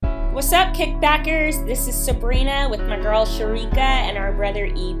What's up, Kickbackers? This is Sabrina with my girl Sharika and our brother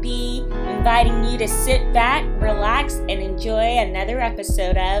EB, inviting you to sit back, relax, and enjoy another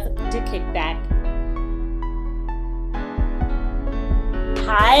episode of The Kickback.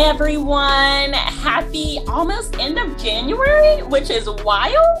 Hi, everyone. Happy almost end of January, which is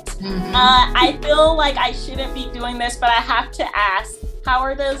wild. I feel like I shouldn't be doing this, but I have to ask, how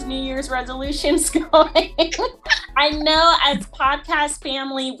are those New Year's resolutions going? I know as podcast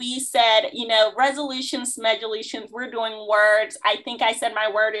family, we said, resolutions, smedulations, we're doing words. I think I said my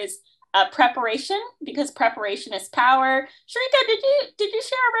word is preparation, because preparation is power. Sharika, did you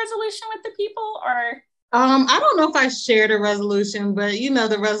share a resolution with the people, or? I don't know if I shared a resolution, but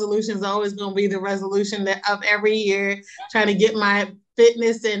the resolution is always going to be the resolution of every year, trying to get my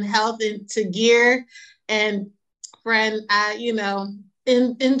fitness and health into gear. And friend,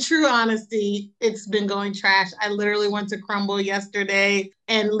 in true honesty, it's been going trash. I literally went to Crumble yesterday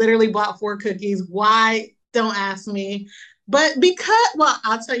and literally bought 4 cookies. Why? Don't ask me. But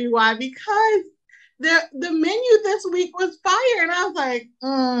I'll tell you why. Because the menu this week was fire. And I was like,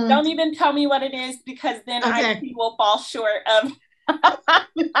 Don't even tell me what it is, because then okay. I will fall short of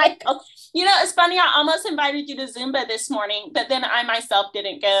Michael. It's funny. I almost invited you to Zumba this morning, but then I myself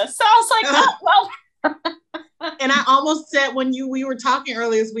didn't go. So I was like, oh, well. And I almost said when we were talking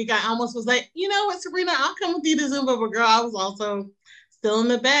earlier this week, I almost was like, you know what, Sabrina, I'll come with you to Zumba. But girl, I was also still in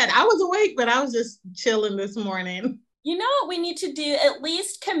the bed. I was awake, but I was just chilling this morning. You know what we need to do? At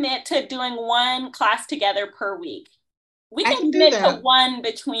least commit to doing one class together per week. We can commit to one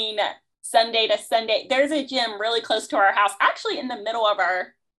between Sunday to Sunday. There's a gym really close to our house, actually in the middle of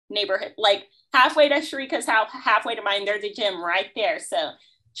our neighborhood, like halfway to Sharika's house, halfway to mine. There's a gym right there. So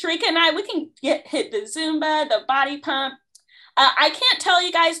Sharika and I, we can hit the Zumba, the body pump. I can't tell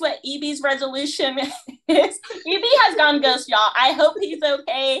you guys what EB's resolution is. EB has gone ghost, y'all. I hope he's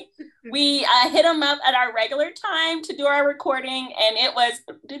okay. We hit him up at our regular time to do our recording, and it was,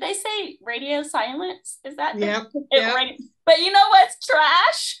 do they say radio silence? Is that? Yep. But you know what's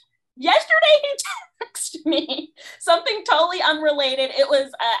trash? Yesterday he texted me something totally unrelated. It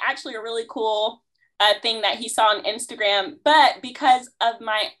was actually a really cool thing that he saw on Instagram, but because of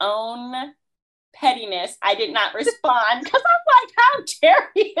my own pettiness, I did not respond, because I'm like, how dare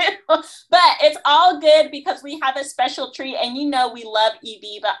you? But it's all good, because we have a special treat, and we love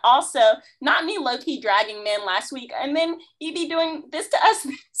EB, but also not me low-key dragging men last week and then EB doing this to us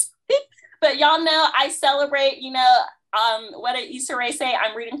this week. But y'all know I celebrate, what did Issa Rae say?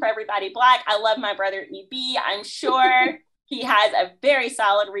 I'm rooting for everybody Black. I love my brother EB. I'm sure he has a very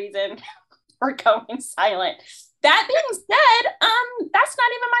solid reason for going silent. That being said, that's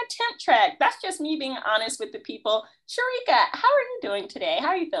not even my temp track. That's just me being honest with the people. Sharika, how are you doing today? How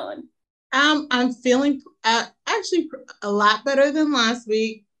are you feeling? I'm feeling actually a lot better than last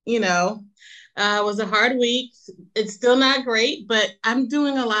week. It was a hard week. It's still not great, but I'm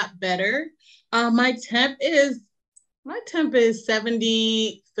doing a lot better. My temp is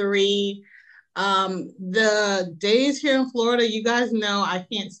 73. The days here in Florida, you guys know I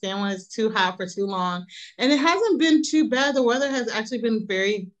can't stand when it's too hot for too long, and it hasn't been too bad. The weather has actually been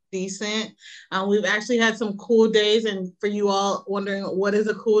very decent. We've actually had some cool days, and for you all wondering what is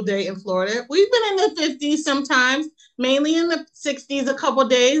a cool day in Florida, we've been in the 50s sometimes, mainly in the 60s a couple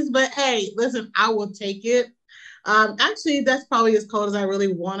days, but hey, listen, I will take it. Actually, that's probably as cold as I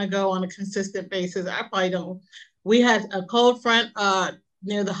really want to go on a consistent basis. I probably don't. We had a cold front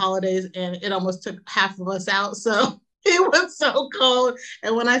near the holidays, and it almost took half of us out. So it was so cold.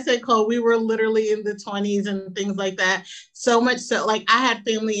 And when I say cold, we were literally in the 20s and things like that. So much so, like, I had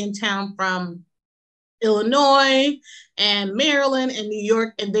family in town from Illinois and Maryland and New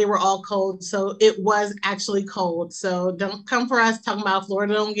York, and they were all cold. So it was actually cold. So don't come for us talking about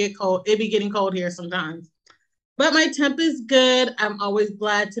Florida don't get cold. It be getting cold here sometimes. But my temp is good. I'm always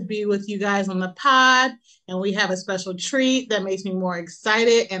glad to be with you guys on the pod. And we have a special treat that makes me more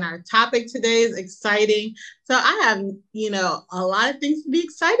excited. And our topic today is exciting. So I have, a lot of things to be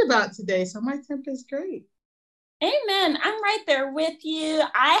excited about today. So my temp is great. Amen. I'm right there with you.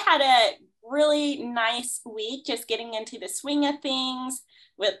 I had a really nice week, just getting into the swing of things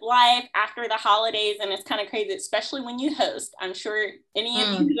with life after the holidays. And it's kind of crazy, especially when you host. I'm sure any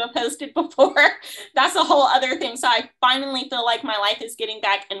of you who have hosted before, that's a whole other thing. So I finally feel like my life is getting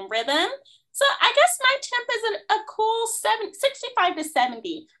back in rhythm. So I guess my temp is a cool 65 to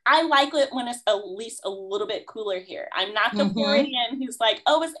 70. I like it when it's at least a little bit cooler here. I'm not the Floridian who's like,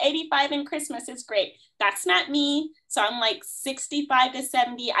 oh, it's 85 and Christmas is great. That's not me. So I'm like 65 to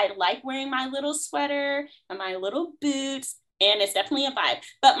 70. I like wearing my little sweater and my little boots. and it's definitely a vibe.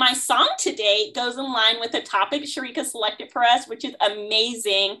 But my song today goes in line with the topic Sharika selected for us, which is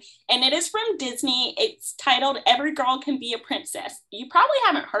amazing. And it is from Disney. It's titled Every Girl Can Be a Princess. You probably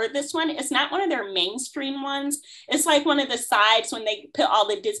haven't heard this one. It's not one of their mainstream ones. It's like one of the sides when they put all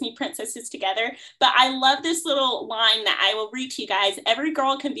the Disney princesses together. But I love this little line that I will read to you guys. Every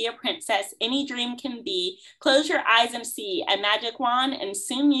girl can be a princess. Any dream can be. Close your eyes and see a magic wand, and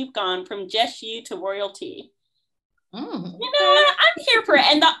soon you've gone from just you to royalty. You know what? I'm here for it.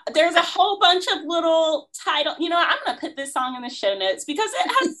 And there's a whole bunch of little title. You know what? I'm gonna put this song in the show notes because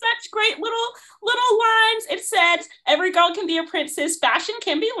it has such great little lines. It says, "Every girl can be a princess. Fashion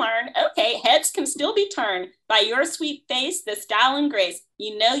can be learned. Okay, heads can still be turned by your sweet face, the style and grace.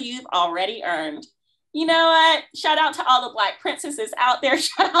 You know you've already earned." You know what? Shout out to all the Black princesses out there.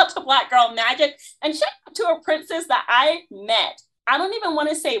 Shout out to Black Girl Magic, and shout out to a princess that I met. I don't even want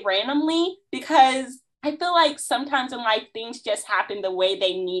to say randomly because I feel like sometimes in life, things just happen the way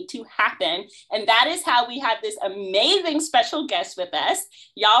they need to happen. And that is how we have this amazing special guest with us.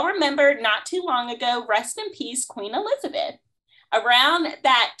 Y'all remember not too long ago, rest in peace, Queen Elizabeth. Around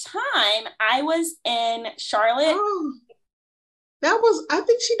that time, I was in Charlotte. Oh, I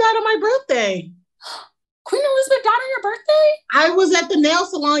think she died on my birthday. Queen Elizabeth died on your birthday? I was at the nail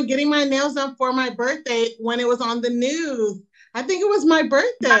salon getting my nails done for my birthday when it was on the news. I think it was my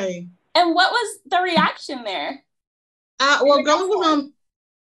birthday. And what was the reaction there? Well, girl, it was on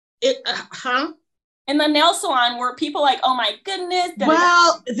it, in the nail salon, were people like, "Oh my goodness"?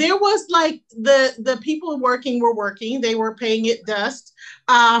 Well, there was like the people were working. They were paying it dust.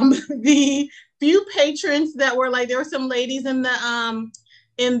 The few patrons that were like, there were some ladies in the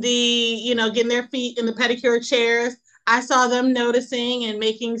getting their feet in the pedicure chairs. I saw them noticing and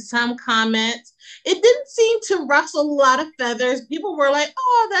making some comments. It didn't seem to rustle a lot of feathers. People were like,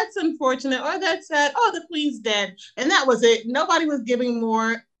 "Oh, that's unfortunate," or "That's sad," "Oh, the queen's dead." And that was it. Nobody was giving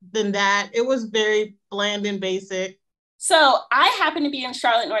more than that. It was very bland and basic. So I happen to be in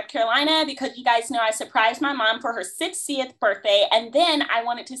Charlotte, North Carolina, because you guys know I surprised my mom for her 60th birthday. And then I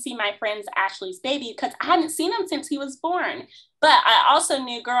wanted to see my friend's Ashley's baby because I hadn't seen him since he was born. But I also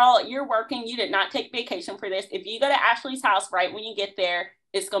knew, girl, you're working. You did not take vacation for this. If you go to Ashley's house right when you get there,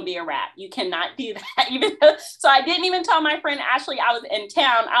 it's going to be a wrap. You cannot do that. So I didn't even tell my friend Ashley I was in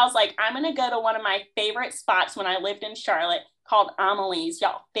town. I was like, I'm going to go to one of my favorite spots when I lived in Charlotte called Amelie's.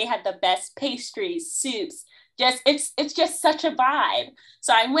 Y'all, they had the best pastries, soups. It's just such a vibe.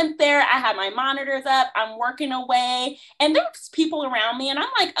 So I went there, I had my monitors up, I'm working away, and there's people around me, and I'm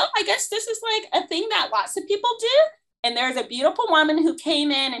like, oh, I guess this is like a thing that lots of people do. And there's a beautiful woman who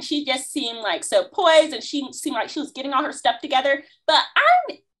came in, and she just seemed like so poised, and she seemed like she was getting all her stuff together. But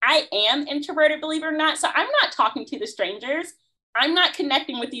I am introverted, believe it or not, so I'm not talking to the strangers. I'm not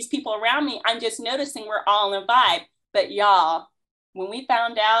connecting with these people around me. I'm just noticing we're all in a vibe. But y'all, when we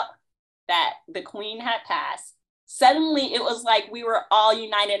found out that the queen had passed, suddenly it was like we were all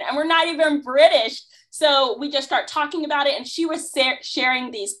united, and we're not even British. So we just start talking about it, and she was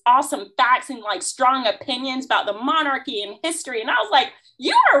sharing these awesome facts and like strong opinions about the monarchy and history. And I was like,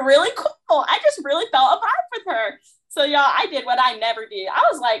 you are really cool. I just really felt a vibe with her. So y'all, I did what I never did. I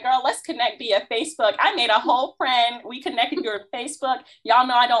was like, girl, let's connect via Facebook. I made a whole friend. We connected through Facebook. Y'all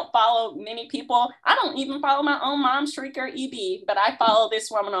know I don't follow many people. I don't even follow my own mom, Shrieker EB, but I follow this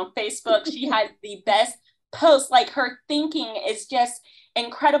woman on Facebook. She has the best posts. Like, her thinking is just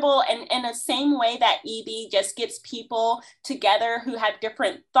incredible. And in the same way that EB just gets people together who have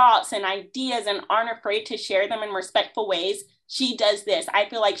different thoughts and ideas and aren't afraid to share them in respectful ways, she does this. I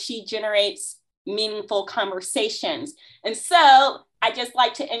feel like she generates meaningful conversations. And so I just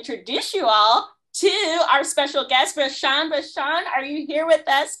like to introduce you all to our special guest, Vashan. Vashan, are you here with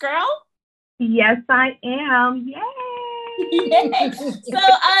us, girl? Yes, I am. Yay! Yay. So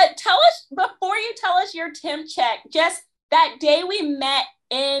tell us, before you tell us your temp check, just that day we met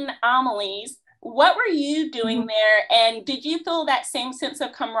in Amelie's, what were you doing there? And did you feel that same sense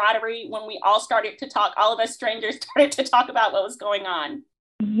of camaraderie when we all started to talk, all of us strangers started to talk about what was going on?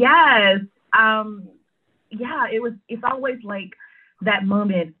 Yes. Yeah, it's always like that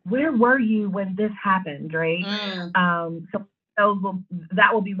moment. Where were you when this happened, right? So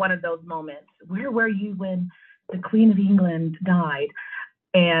that will be one of those moments. Where were you when the Queen of England died?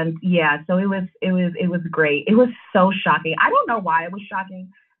 And yeah, so it was great. It was so shocking. I don't know why it was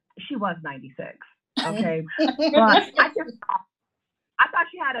shocking. She was 96. Okay. But I thought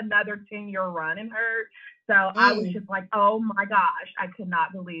she had another 10-year run in her. So I was just like, oh my gosh, I could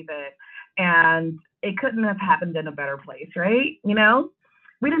not believe it. And it couldn't have happened in a better place, right? You know,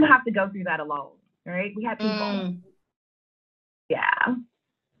 we didn't have to go through that alone, right? We had people. Yeah.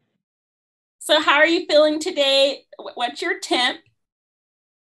 So how are you feeling today? What's your temp?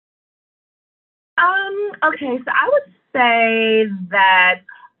 Okay, so I would say that,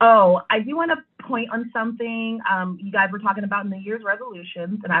 I do want to point on something. You guys were talking about New Year's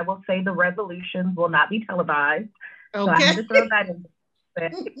resolutions, and I will say the resolutions will not be televised. Okay. So I had to throw that in.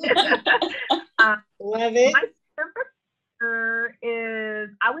 Love it. My temperature is,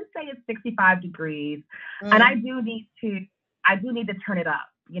 I would say it's 65 degrees. And I do need to turn it up.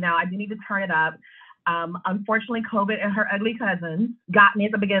 I do need to turn it up. Unfortunately, COVID and her ugly cousin got me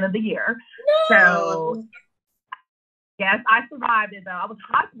at the beginning of the year. No. So yes, I survived it though. I was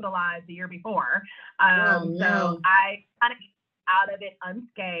hospitalized the year before. No. So I kind of got out of it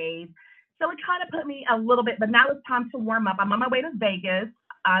unscathed. So it kind of put me a little bit, but now it's time to warm up. I'm on my way to Vegas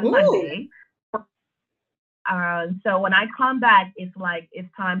on Monday. So when I come back, it's like,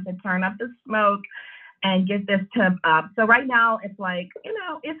 it's time to turn up the smoke and get this temp up. So right now it's like,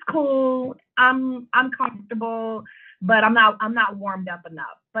 it's cool. I'm comfortable, but I'm not warmed up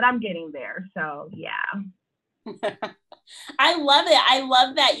enough, but I'm getting there. So yeah. I love it. I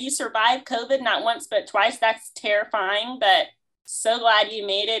love that you survived COVID, not once, but twice. That's terrifying, but so glad you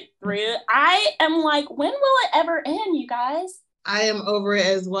made it through. I am like, when will it ever end, you guys? I am over it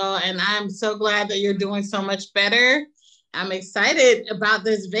as well. And I'm so glad that you're doing so much better. I'm excited about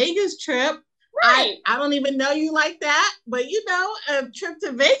this Vegas trip. Right. I don't even know you like that, but a trip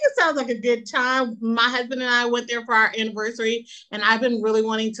to Vegas sounds like a good time. My husband and I went there for our anniversary, and I've been really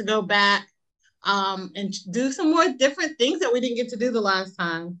wanting to go back and do some more different things that we didn't get to do the last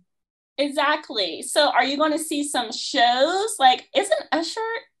time. Exactly. So are you going to see some shows? Like, isn't Usher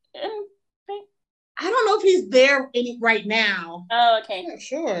in? I don't know if he's there right now. Oh, okay. I'm not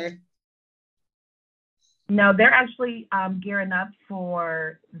sure. No, they're actually gearing up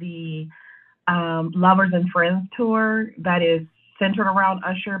for the Lovers and Friends tour that is centered around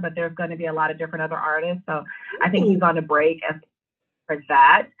Usher, but there's going to be a lot of different other artists. So I think he's on a break for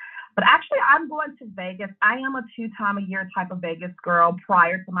that. But actually, I'm going to Vegas. I am a 2-time-a-year type of Vegas girl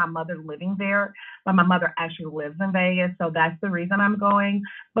prior to my mother living there. But my mother actually lives in Vegas, so that's the reason I'm going.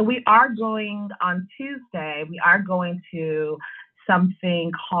 But we are going on Tuesday. We are going to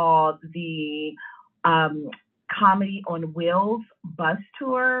something called the Comedy on Wheels bus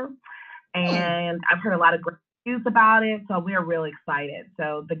tour. And I've heard a lot of great reviews about it, so we are really excited.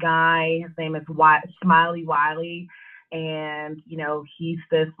 So the guy, his name is Smiley Wiley. And, he's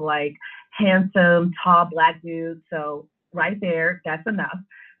this like handsome, tall black dude. So right there, that's enough.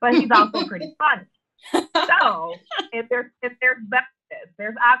 But he's also pretty funny. So if there's beverages,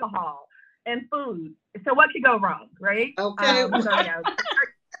 there's alcohol and food. So what could go wrong, right? Okay.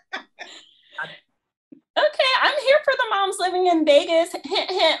 Okay, I'm here for the moms living in Vegas.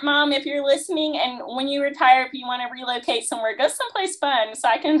 Hint, hint, mom, if you're listening, and when you retire, if you want to relocate somewhere, go someplace fun so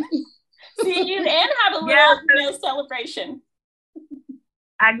I can see you and have a little celebration.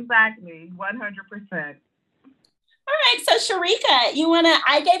 Exactly, 100%. All right, so Sharika,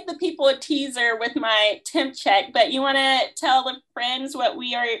 I gave the people a teaser with my temp check, but you want to tell the friends what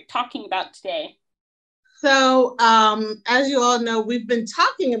we are talking about today? So, as you all know, we've been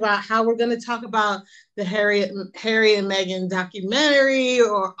talking about how we're going to talk about the Harry and Meghan documentary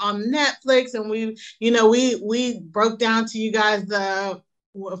or on Netflix, and we broke down to you guys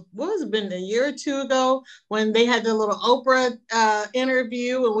what was it, been a year or two ago when they had the little Oprah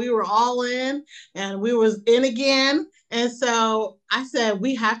interview, and we were all in, and we was in again. And so I said,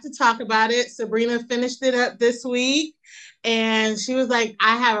 we have to talk about it. Sabrina finished it up this week. And she was like,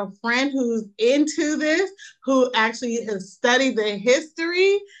 I have a friend who's into this, who actually has studied the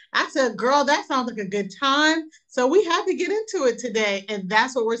history. I said, girl, that sounds like a good time. So we had to get into it today. And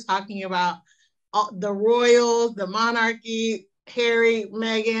that's what we're talking about. The royals, the monarchy, Harry,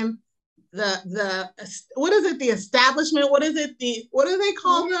 Meghan, the what is it? The establishment? What is it? What do they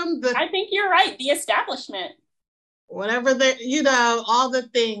call them? I think you're right. The establishment. Whatever all the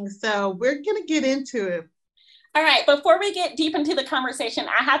things. So we're going to get into it. All right, before we get deep into the conversation,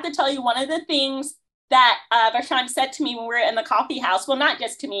 I have to tell you one of the things that Vashon said to me when we were in the coffee house. Well, not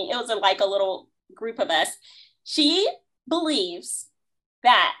just to me, it was like a little group of us. She believes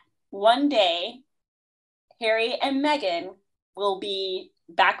that one day Harry and Meghan will be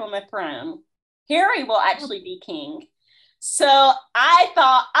back on the throne. Harry will actually be king. So I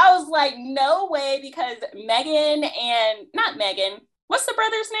was like, no way, because what's the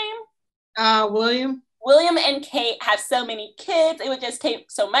brother's name? William and Kate have so many kids. It would just take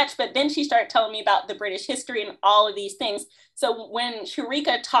so much. But then she started telling me about the British history and all of these things. So when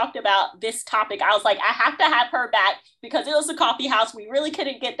Sharika talked about this topic, I was like, I have to have her back because it was a coffee house. We really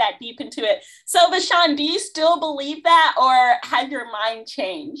couldn't get that deep into it. So Vashon, do you still believe that, or has your mind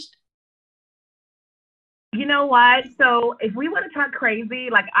changed? You know what? So if we want to talk crazy,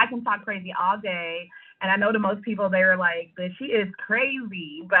 like I can talk crazy all day. And I know to most people, they're like, that she is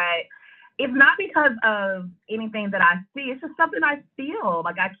crazy. But it's not because of anything that I see. It's just something I feel.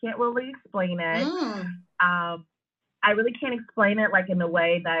 Like I can't really explain it. I really can't explain it like in a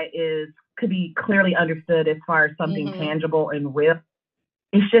way that could be clearly understood as far as something tangible and real.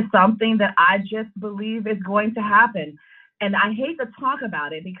 It's just something that I just believe is going to happen. And I hate to talk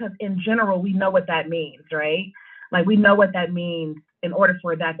about it because in general, we know what that means, right? Like we know what that means in order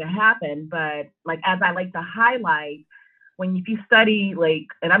for that to happen. But like, as I like to highlight, if you study, like,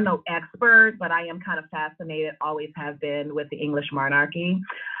 and I'm no expert, but I am kind of fascinated, always have been, with the English monarchy.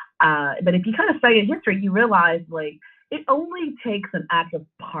 But if you kind of study history, you realize like it only takes an act of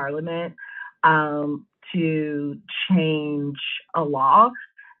parliament to change a law.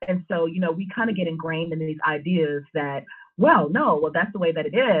 And so, we kind of get ingrained in these ideas that, well, that's the way that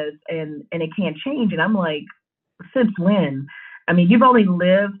it is, and it can't change. And I'm like, since when? I mean, you've only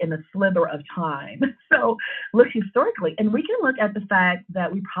lived in a sliver of time. So look historically, and we can look at the fact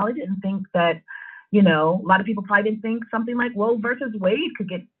that we probably didn't think that, a lot of people probably didn't think something like Roe versus Wade could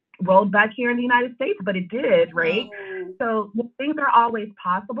get rolled back here in the United States, but it did, right? So things are always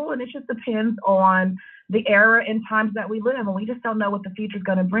possible, and it just depends on the era and times that we live, and we just don't know what the future is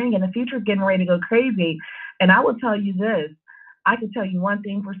going to bring, and the future is getting ready to go crazy. And I will tell you this, I can tell you one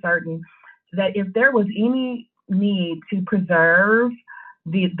thing for certain, that if there was any need to preserve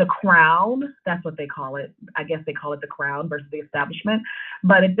the crown, that's what they call it. I guess they call it the crown versus the establishment.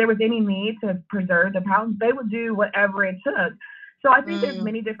 But if there was any need to preserve the crown, they would do whatever it took. So I think there's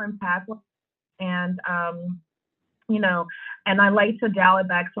many different pathways, and and I like to dial it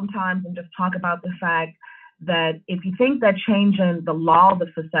back sometimes and just talk about the fact that if you think that changing the law of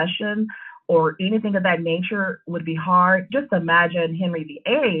succession or anything of that nature would be hard, just imagine Henry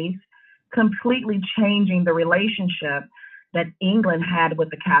VIII completely changing the relationship that England had with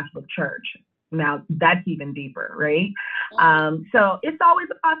the Catholic Church. Now that's even deeper, right? So it's always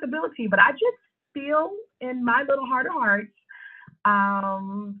a possibility, but I just feel in my little heart of hearts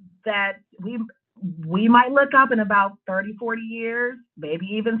that we might look up in about 30, 40 years, maybe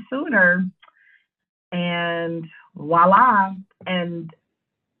even sooner, and voila. And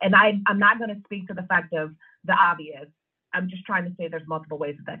I'm not going to speak to the fact of the obvious. I'm just trying to say there's multiple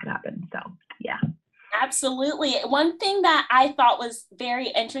ways that could happen. So, yeah. Absolutely. One thing that I thought was very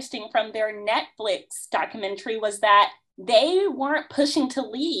interesting from their Netflix documentary was that they weren't pushing to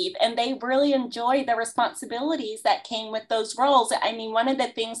leave, and they really enjoyed the responsibilities that came with those roles. I mean, one of the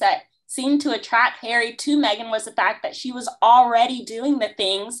things that seemed to attract Harry to Meghan was the fact that she was already doing the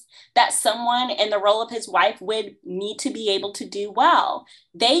things that someone in the role of his wife would need to be able to do well.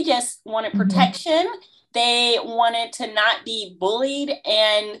 They just wanted protection. They wanted to not be bullied,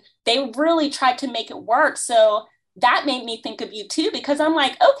 and they really tried to make it work. So that made me think of you too, because I'm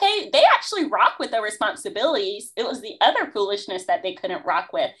like, okay, they actually rock with the responsibilities. It was the other foolishness that they couldn't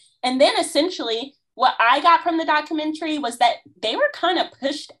rock with. And then essentially what I got from the documentary was that they were kind of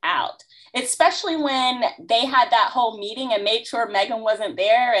pushed out, especially when they had that whole meeting and made sure Meghan wasn't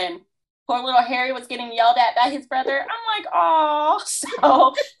there, and poor little Harry was getting yelled at by his brother. I'm like, oh,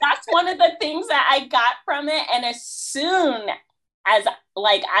 so that's one of the things that I got from it. And as soon as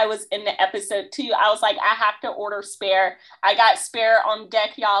like I was in the episode 2, I was like, I have to order Spare. I got Spare on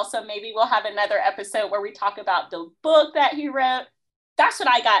deck, y'all. So maybe we'll have another episode where we talk about the book that he wrote. That's what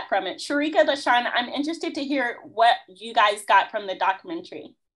I got from it. Sharika, LaShawn, I'm interested to hear what you guys got from the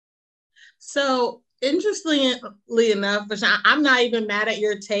documentary. So interestingly enough, I'm not even mad at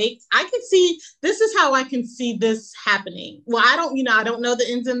your take. I can see, this is how I can see this happening. Well, I don't know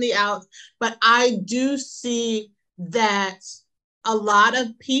the ins and the outs, but I do see that a lot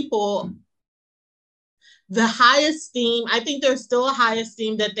of people, the high esteem, I think there's still a high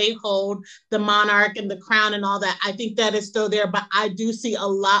esteem that they hold the monarch and the crown and all that. I think that is still there, but I do see a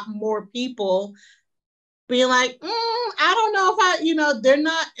lot more people being like, I don't know if they're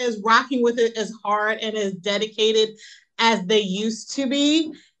not as rocking with it as hard and as dedicated as they used to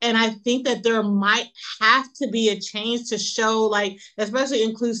be. And I think that there might have to be a change to show, like, especially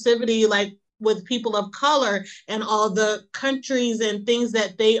inclusivity, like with people of color and all the countries and things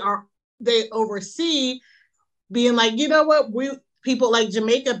that they oversee, being like, you know what, people like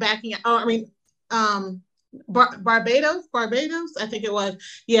Jamaica backing out, Barbados, I think it was.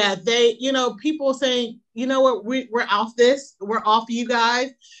 Yeah, they, people saying, you know what, we're off this, we're off you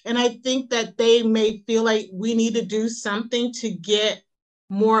guys. And I think that they may feel like we need to do something to get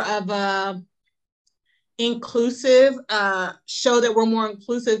more of a inclusive, show that we're more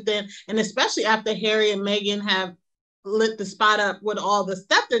inclusive than, and especially after Harry and Meghan have lit the spot up with all the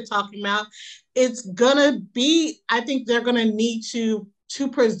stuff they're talking about. It's gonna be, I think they're gonna need to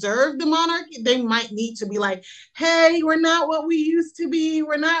preserve the monarchy. They might need to be like, hey, we're not what we used to be.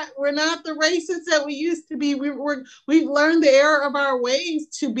 We're not the racists that we used to be. We've learned the error of our ways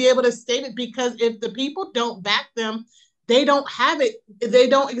to be able to state it, because if the people don't back them, they don't have it. They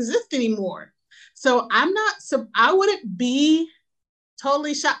don't exist anymore. So I wouldn't be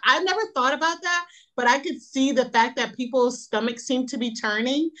totally shocked. I never thought about that, but I could see the fact that people's stomachs seem to be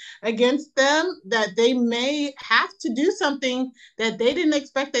turning against them, that they may have to do something that they didn't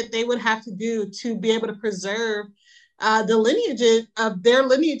expect that they would have to do to be able to preserve the lineages of their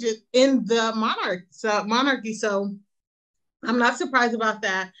lineages in the monarchy. So I'm not surprised about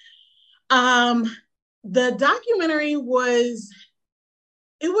that. The documentary was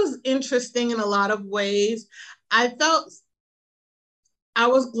interesting in a lot of ways. I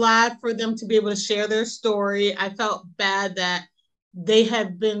was glad for them to be able to share their story. I felt bad that they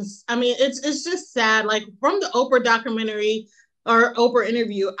had been, I mean, it's just sad. Like from the Oprah documentary or Oprah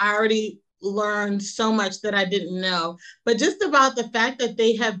interview, I already learned so much that I didn't know. But just about the fact that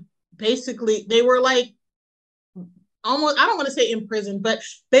they were like almost, I don't want to say in prison, but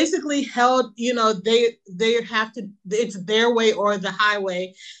basically held, they have to, it's their way or the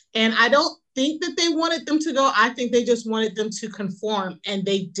highway. And I don't think that they wanted them to go. I think they just wanted them to conform, and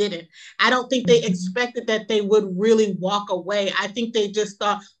they didn't. I don't think they expected that they would really walk away. I think they just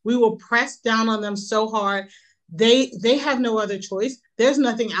thought we will press down on them so hard. They have no other choice. There's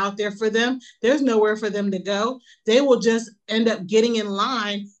nothing out there for them. There's nowhere for them to go. They will just end up getting in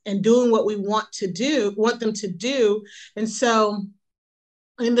line and doing what we want them to do. And so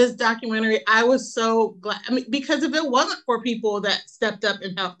in this documentary, I was so glad. I mean, because if it wasn't for people that stepped up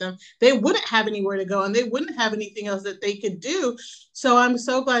and helped them, they wouldn't have anywhere to go, and they wouldn't have anything else that they could do. So I'm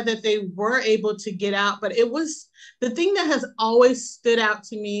so glad that they were able to get out. But it was the thing that has always stood out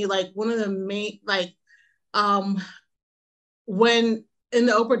to me, like one of the main, like, when in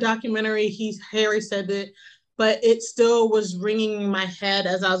the Oprah documentary, Harry said it, but it still was ringing in my head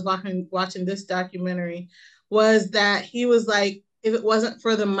as I was watching this documentary, was that he was like, if it wasn't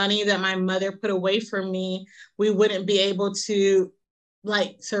for the money that my mother put away for me, we wouldn't be able to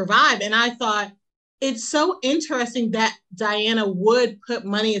like survive. And I thought, it's so interesting that Diana would put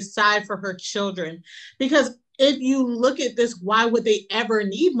money aside for her children, because if you look at this, why would they ever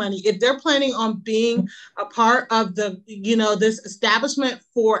need money? If they're planning on being a part of this establishment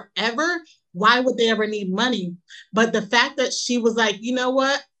forever, why would they ever need money? But the fact that she was like, you know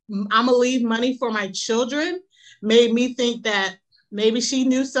what, I'm gonna leave money for my children, made me think that maybe she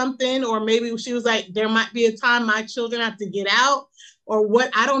knew something, or maybe she was like, there might be a time my children have to get out, or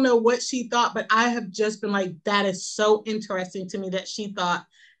what. I don't know what she thought, but I have just been like, that is so interesting to me that she thought,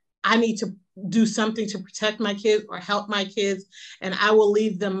 I need to do something to protect my kids or help my kids, and I will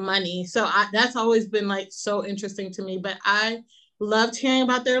leave them money. So that's always been like so interesting to me. But I loved hearing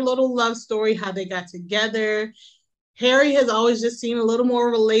about their little love story, how they got together. Harry has always just seemed a little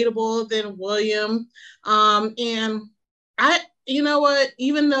more relatable than William. And you know what,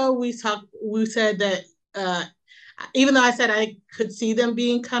 even though we said that, even though I said I could see them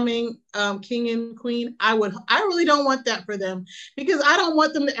becoming king and queen, I really don't want that for them, because I don't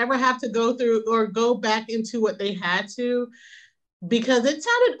want them to ever have to go through or go back into what they had to, because it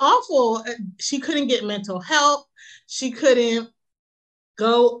sounded awful. She couldn't get mental help. She couldn't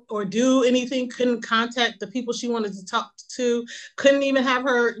go or do anything, couldn't contact the people she wanted to talk to, couldn't even have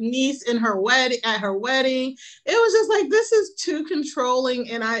her niece at her wedding. It was just like, this is too controlling,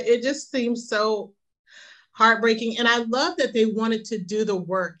 and it just seems so heartbreaking. And I love that they wanted to do the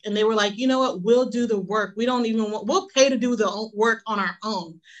work, and they were like, you know what, we'll do the work. We'll pay to do the work on our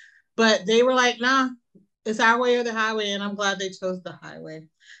own. But they were like, nah, it's our way or the highway. And I'm glad they chose the highway.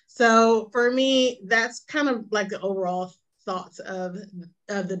 So for me, that's kind of like the overall thoughts of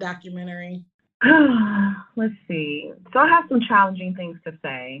the documentary. Let's see. So I have some challenging things to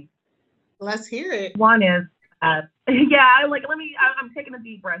say. Let's hear it. One is, I'm taking a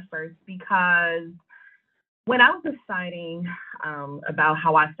deep breath first, because when I was deciding about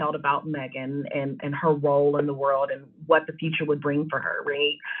how I felt about Meghan and her role in the world and what the future would bring for her,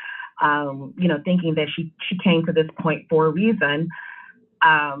 right? Thinking that she came to this point for a reason.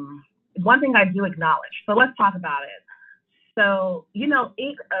 One thing I do acknowledge. So let's talk about it. So,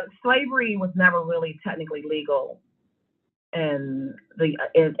 slavery was never really technically legal in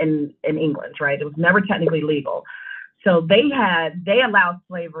England, right? It was never technically legal. So they allowed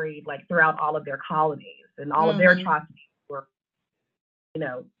slavery like throughout all of their colonies, and all of their atrocities were,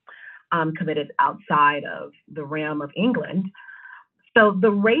 committed outside of the realm of England. So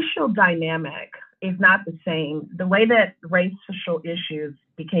the racial dynamic is not the same. The way that racial issues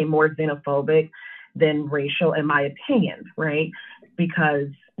became more xenophobic than racial, in my opinion, right? Because,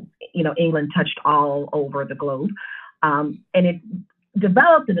 you know, England touched all over the globe. And it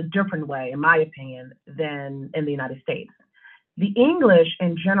developed in a different way, in my opinion, than in the United States. The English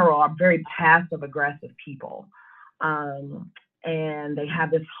in general are very passive aggressive people. And they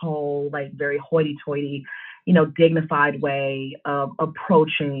have this whole like very hoity-toity, you know, dignified way of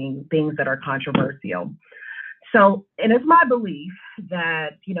approaching things that are controversial. So, and it's my belief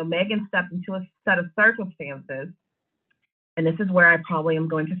that, you know, Meghan stepped into a set of circumstances, and this is where I probably am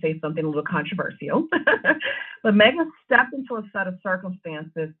going to say something a little controversial, but Meghan stepped into a set of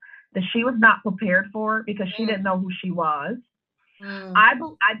circumstances that she was not prepared for because she didn't know who she was. I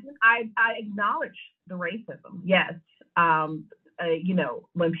acknowledge the racism, yes. You know,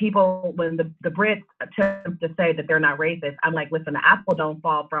 when the Brits attempt to say that they're not racist, I'm like, listen, the apple don't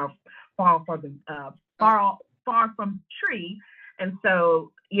fall far from tree, and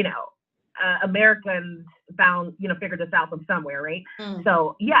so, you know, Americans figured this out from somewhere, right?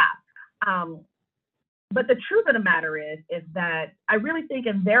 So yeah, but the truth of the matter is that I really think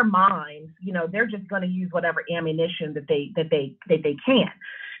in their minds, you know, they're just going to use whatever ammunition that they can,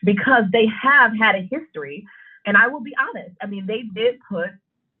 because they have had a history. And I will be honest, I mean, they did put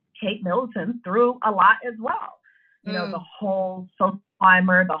Kate Middleton through a lot as well. You know, the whole social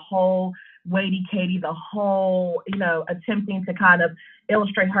climber, the whole Waity Katie, the whole, you know, attempting to kind of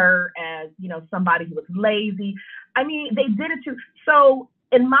illustrate her as, you know, somebody who was lazy. I mean, they did it too. So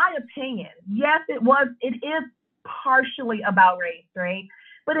in my opinion, yes, it is partially about race, right?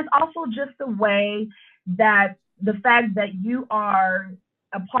 But it's also just the way that the fact that you are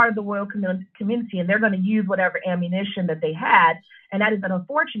a part of the royal community, and they're going to use whatever ammunition that they had, and that is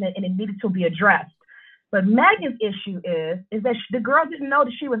unfortunate, and it needed to be addressed. But Meghan's issue is that the girl didn't know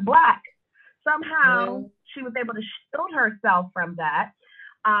that she was Black. Somehow she was able to shield herself from that,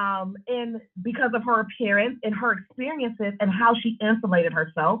 and because of her appearance and her experiences and how she insulated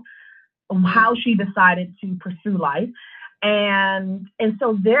herself, how she decided to pursue life. And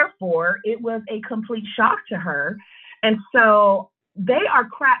so therefore it was a complete shock to her. And so they are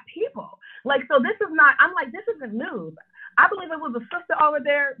crap people. Like, so this is not, I'm like, this isn't news. I believe it was a sister over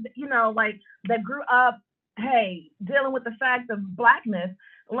there, you know, like that grew up, hey, dealing with the fact of Blackness.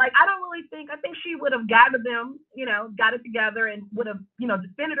 Like, I think she would have gathered them, you know, got it together and would have, you know,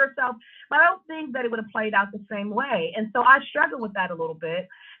 defended herself. But I don't think that it would have played out the same way. And so I struggle with that a little bit,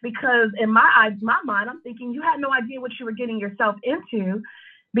 because in my mind, I'm thinking you had no idea what you were getting yourself into,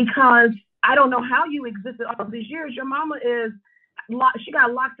 because I don't know how you existed all these years. Your mama she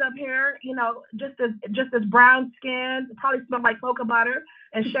got locked up hair, you know, just as brown skin, probably smelled like cocoa butter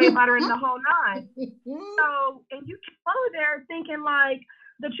and shea butter in the whole nine. So, and you keep over there thinking like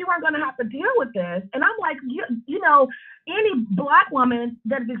that you weren't going to have to deal with this. And I'm like, you know, any Black woman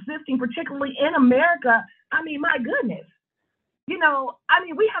that is existing, particularly in America, I mean, my goodness, you know, I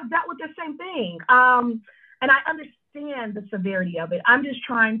mean, we have dealt with the same thing. And I understand the severity of it. I'm just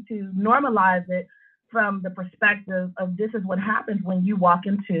trying to normalize it from the perspective of this is what happens when you walk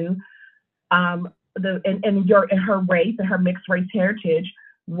into her race, and her mixed race heritage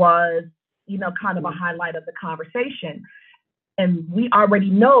was, you know, kind of a highlight of the conversation. And we already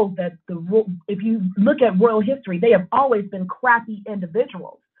know that if you look at royal history, they have always been crappy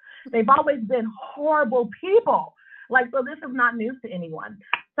individuals. They've always been horrible people. Like, so this is not news to anyone.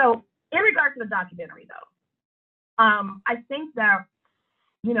 So in regards to the documentary though, I think that,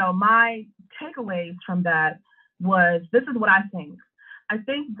 you know, my takeaways from that was, this is what I think. I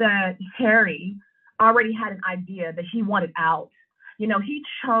think that Harry already had an idea that he wanted out. You know, he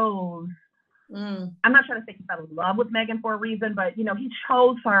chose, I'm not trying to say he fell in love with Meghan for a reason, but, you know, he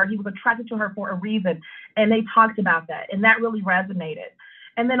chose her. He was attracted to her for a reason. And they talked about that. And that really resonated.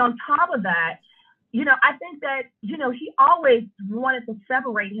 And then on top of that, you know, I think that, you know, he always wanted to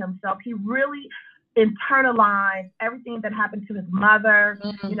separate himself. He really internalized everything that happened to his mother.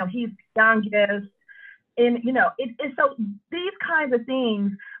 You know, he's the youngest. And, you know, so these kinds of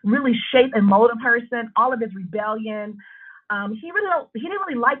things really shape and mold a person, all of his rebellion. He didn't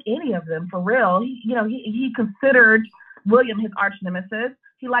really like any of them, for real. He considered William his arch nemesis.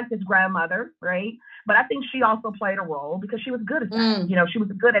 He liked his grandmother, right? But I think she also played a role because she was good at that. You know, she was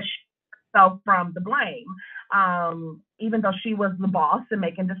good at herself from the blame, even though she was the boss and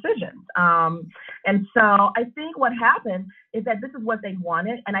making decisions. And so I think what happened is that this is what they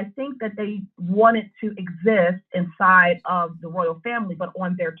wanted. And I think that they wanted to exist inside of the royal family, but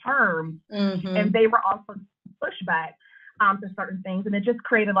on their terms. And they were also pushed back to certain things. And it just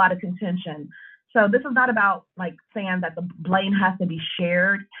created a lot of contention. So this is not about like saying that the blame has to be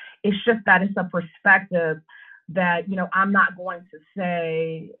shared. It's just that it's a perspective that, you know, I'm not going to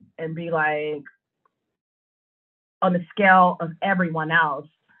say and be like, on the scale of everyone else,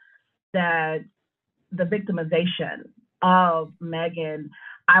 that the victimization of Meghan,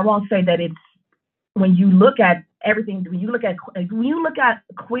 I won't say that it's, when you look at everything, when you look at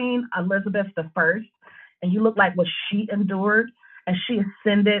Queen Elizabeth I, and you look like what she endured as she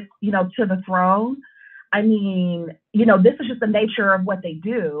ascended, you know, to the throne. I mean, you know, this is just the nature of what they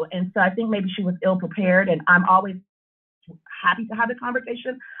do. And so I think maybe she was ill prepared, and I'm always happy to have a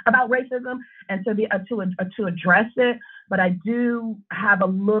conversation about racism and to address it. But I do have a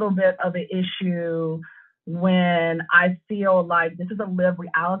little bit of an issue when I feel like this is a lived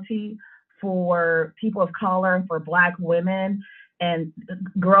reality for people of color, for Black women. And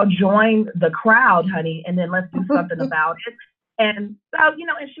girl, join the crowd, honey, and then let's do something about it. And so, you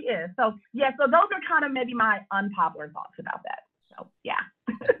know, and she is. So, yeah, so those are kind of maybe my unpopular thoughts about that. So, yeah.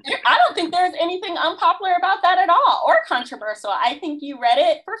 I don't think there's anything unpopular about that at all, or controversial. I think you read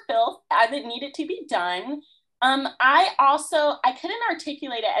it for filth as it needed to be done. I couldn't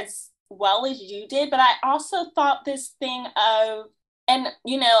articulate it as well as you did, but I also thought this thing of, and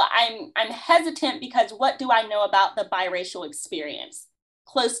you know, I'm hesitant because what do I know about the biracial experience?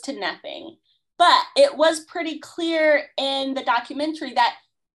 Close to nothing. But it was pretty clear in the documentary that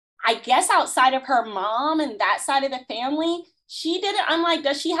I guess outside of her mom and that side of the family, she didn't. I'm like,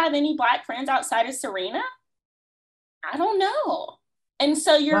 does she have any Black friends outside of Serena? I don't know. And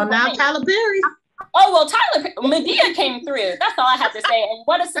so you're well, now right. Tyler Perry. Oh, well, Madea came through. That's all I have to say. And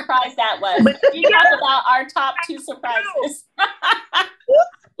what a surprise that was. You talk about our top 2 surprises.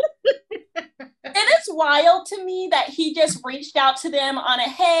 It is wild to me that he just reached out to them on a,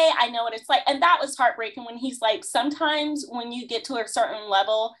 hey, I know what it's like. And that was heartbreaking when he's like, sometimes when you get to a certain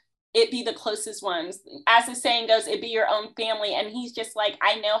level, it be the closest ones. As the saying goes, it be your own family. And he's just like,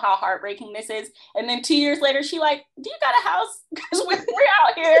 I know how heartbreaking this is. And then 2 years later, she like, do you got a house? Because we're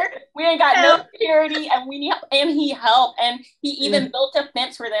out here. We ain't got no security and we need, and he helped. And he even built a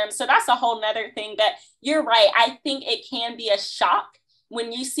fence for them. So that's a whole nother thing. But you're right. I think it can be a shock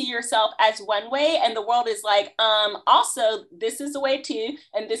when you see yourself as one way and the world is like, also, this is the way too.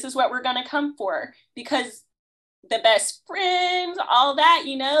 And this is what we're going to come for. Because the best friends, all that,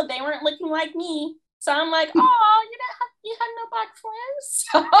 you know, they weren't looking like me. So I'm like, oh, you had no Black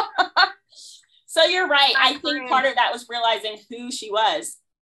friends. So you're right. I think part of that was realizing who she was.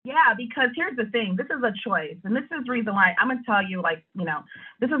 Yeah, because here's the thing. This is a choice. And this is the reason why I'm going to tell you, like, you know,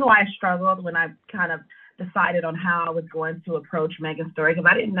 this is why I struggled when I kind of decided on how I was going to approach Meghan's story, because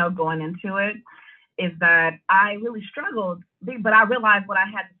I didn't know going into it, is that I really struggled, but I realized what I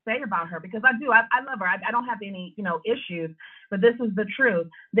had to say about her, because I love her. I don't have any, you know, issues, but this is the truth.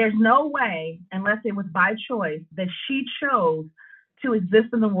 There's no way, unless it was by choice, that she chose to exist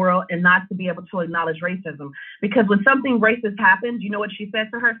in the world and not to be able to acknowledge racism. Because when something racist happens, you know what she said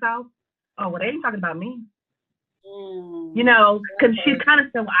to herself? Oh, well, they ain't talking about me. You know, because she kind of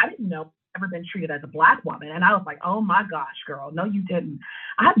said, well, I didn't know ever been treated as a Black woman. And I was like, oh my gosh, girl, no, you didn't.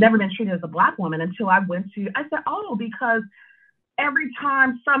 I've never been treated as a Black woman until I said, oh, because every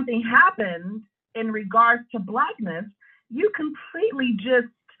time something happened in regards to Blackness, you completely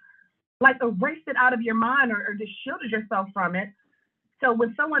just like erased it out of your mind or just shielded yourself from it. So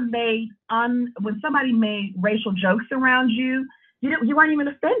when somebody made racial jokes around you, you weren't even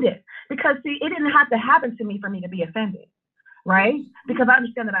offended, because see, it didn't have to happen to me for me to be offended. Right? Because I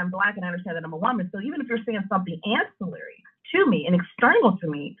understand that I'm Black and I understand that I'm a woman. So even if you're saying something ancillary to me and external to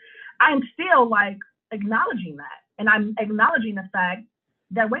me, I'm still like acknowledging that. And I'm acknowledging the fact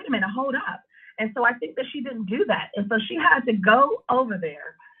that, wait a minute, hold up. And so I think that she didn't do that. And so she had to go over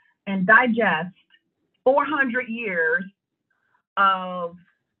there and digest 400 years of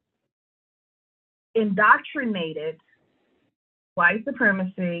indoctrinated white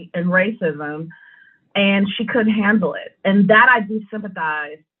supremacy and racism, and she couldn't handle it. And that I do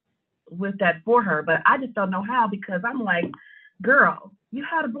sympathize with that for her, but I just don't know how, because I'm like, girl, you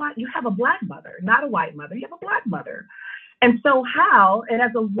have a Black mother, not a white mother. You have a Black mother. And so how, and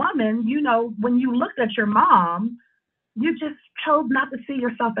as a woman, you know, when you looked at your mom, you just chose not to see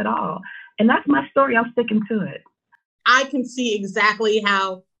yourself at all. And that's my story. I'm sticking to it. I can see exactly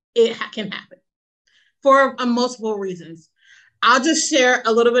how it can happen for multiple reasons. I'll just share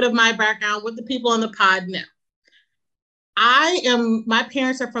a little bit of my background with the people on the pod now. My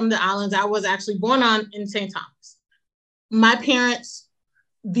parents are from the islands. I was actually born in St. Thomas. My parents'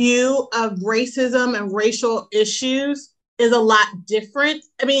 view of racism and racial issues is a lot different.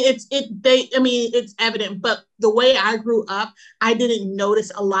 I mean, it's evident, but the way I grew up, I didn't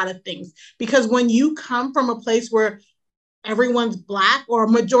notice a lot of things, because when you come from a place where everyone's Black, or a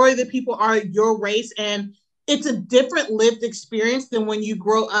majority of the people are your race, and it's a different lived experience than when you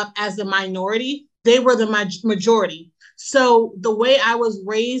grow up as a minority. They were the majority. So the way I was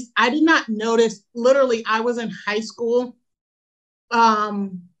raised, I did not notice. Literally, I was in high school.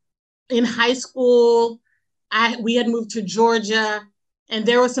 In high school, we had moved to Georgia, and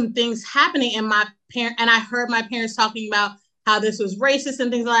there were some things happening in my parent, and I heard my parents talking about how this was racist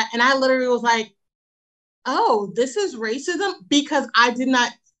and things like that. And I literally was like, oh, this is racism, because I did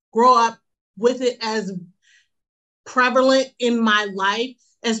not grow up with it as prevalent in my life.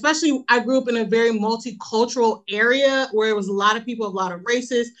 Especially, I grew up in a very multicultural area where it was a lot of people, a lot of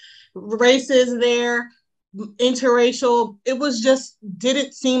races there, interracial. It was just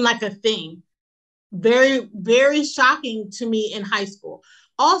didn't seem like a thing. Very, very shocking to me in high school.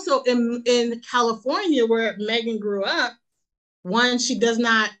 Also in California, where Megan grew up, one, she does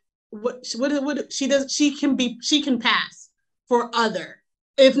not, what she does, she can pass for other.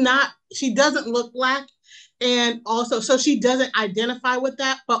 If not, she doesn't look Black. And also, so she doesn't identify with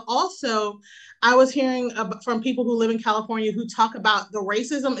that. But also, I was hearing from people who live in California who talk about the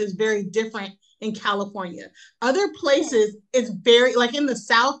racism is very different in California. Other places, it's very, like in the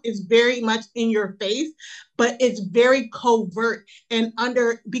South, it's very much in your face, but it's very covert and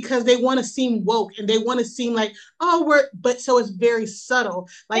because they want to seem woke and they want to seem like, but so it's very subtle.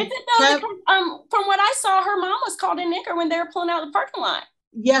 Like, is it though, because, from what I saw, her mom was called a nigger when they were pulling out the parking lot.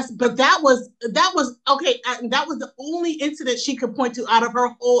 Yes, but that was okay. That was the only incident she could point to out of her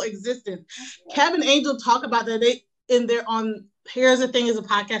whole existence. Okay. Kevin Angel talked about that on Here's the Thing is a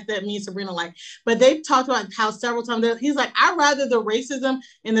podcast that me and Sabrina like, but they've talked about how several times he's like, I'd rather the racism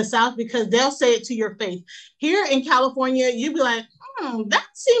in the South because they'll say it to your face. Here in California, you'd be like, that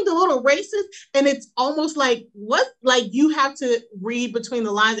seemed a little racist. And it's almost like you have to read between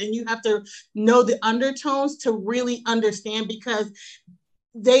the lines and you have to know the undertones to really understand, because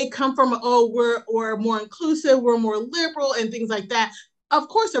they come from, we're more inclusive, we're more liberal and things like that. Of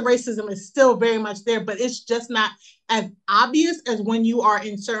course, the racism is still very much there, but it's just not as obvious as when you are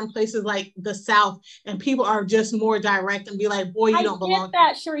in certain places like the South and people are just more direct and be like, boy, you don't belong. I get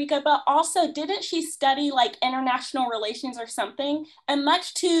that, Sharika, but also didn't she study like international relations or something? And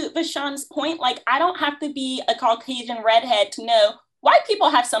much to Vashawn's point, like I don't have to be a Caucasian redhead to know white people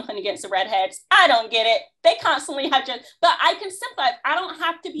have something against the redheads. I don't get it. They constantly have but I can sympathize. I don't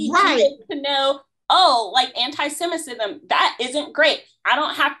have to be Jewish to know, like anti-Semitism, that isn't great. I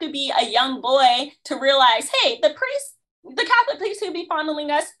don't have to be a young boy to realize, hey, the Catholic priests who be fondling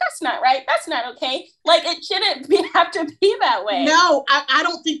us, that's not right. That's not okay. Like it shouldn't have to be that way. No, I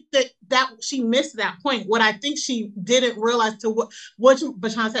don't think that she missed that point. What I think she didn't realize, to what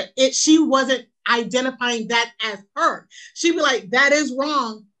Vashawn said, she wasn't identifying that as her. She'd be like, that is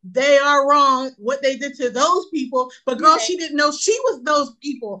wrong. They are wrong, what they did to those people. But girl, she didn't know she was those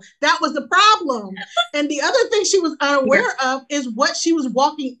people. That was the problem. And the other thing she was unaware of is what she was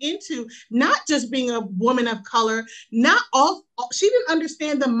walking into, not just being a woman of color, she didn't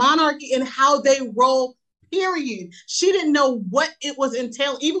understand the monarchy and how they roll, period. She didn't know what it was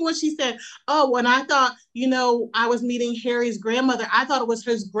entail. Even when she said, when I thought, I was meeting Harry's grandmother, I thought it was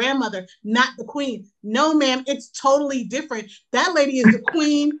his grandmother, not the queen. No, ma'am, it's totally different. That lady is the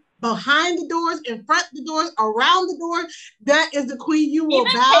queen behind the doors, in front of the doors, around the doors. That is the queen. You will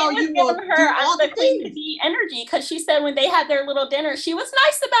bow. You will do all the queen to be energy, because she said when they had their little dinner, she was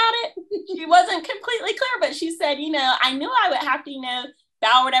nice about it. She wasn't completely clear, but she said, I knew I would have to,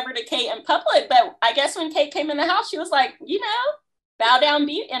 bow whatever to Kate in public, but I guess when Kate came in the house, she was like, bow down,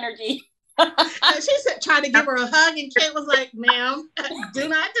 be energy. And she said, trying to give her a hug, and Kate was like, ma'am, do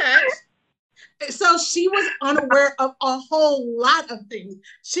not touch. So she was unaware of a whole lot of things.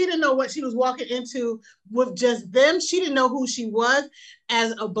 She didn't know what she was walking into with just them. She didn't know who she was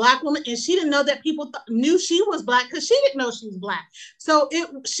as a Black woman, and she didn't know that people knew she was Black, because she didn't know she was Black. So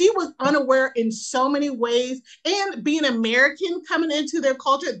she was unaware in so many ways. And being American coming into their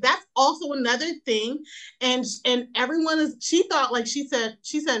culture, that's also another thing. And everyone she thought, like she said,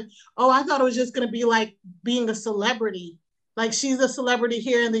 I thought it was just going to be like being a celebrity. Like she's a celebrity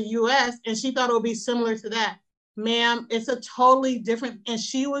here in the US, and she thought it would be similar to that. Ma'am, it's a totally different, and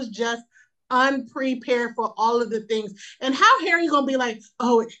she was just unprepared for all of the things. And how Harry gonna be like,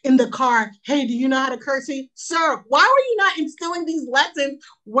 in the car, hey, do you know how to curtsy? Sir, why were you not instilling these lessons?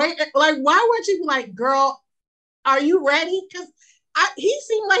 Why weren't you like, girl, are you ready? Because he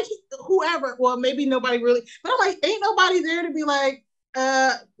seemed like whoever, well, maybe nobody really, but I'm like, ain't nobody there to be like,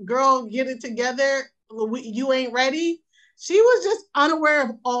 girl, get it together. You ain't ready. She was just unaware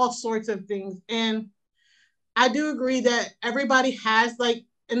of all sorts of things. And I do agree that everybody has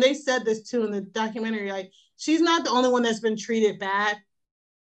and they said this too in the documentary, like she's not the only one that's been treated bad.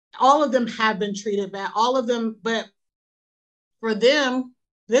 All of them have been treated bad, all of them, but for them,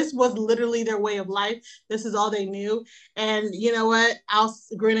 this was literally their way of life. This is all they knew. And you know what? I'll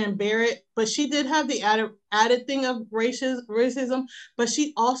grin and bear it. But she did have the added thing of racism, but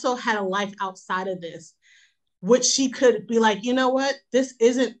she also had a life outside of this, which she could be like, you know what? This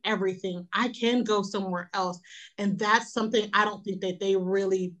isn't everything. I can go somewhere else. And that's something I don't think that they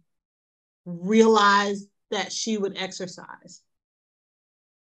really realized that she would exercise.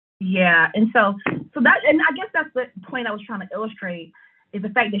 Yeah. And so that, and I guess that's the point I was trying to illustrate, is the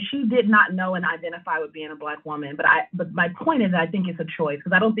fact that she did not know and identify with being a Black woman. But my point is, I think it's a choice,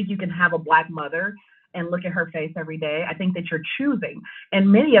 because I don't think you can have a Black mother and look at her face every day. I think that you're choosing, and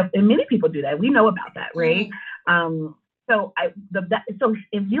many people do that. We know about that, right? Mm-hmm. So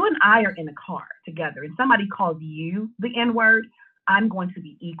if you and I are in a car together and somebody calls you the N-word, I'm going to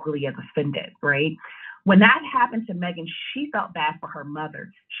be equally as offended, right? When that happened to Megan, she felt bad for her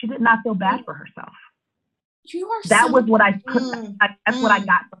mother. She did not feel bad for herself. That was what that's what I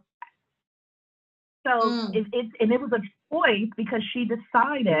got from that. So it was a choice, because she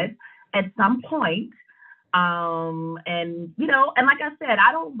decided at some point, and you know, and like I said,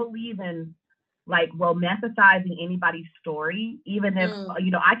 I don't believe in like romanticizing anybody's story, even if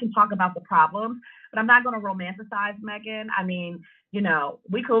you know, I can talk about the problems, but I'm not going to romanticize Megan. I mean, you know,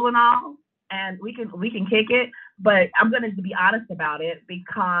 we cool and all, and we can kick it, but I'm going to be honest about it,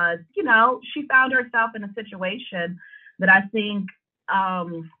 because, you know, she found herself in a situation that I think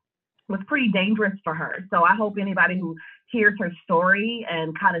was pretty dangerous for her. So I hope anybody who hears her story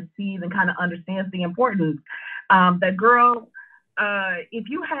and kind of sees and kind of understands the importance, that girl, if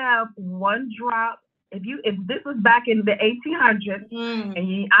you have one drop, if this was back in the 1800s,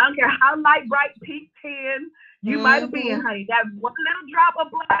 and I don't care how light, bright, pink tan you might have been, honey, that one little drop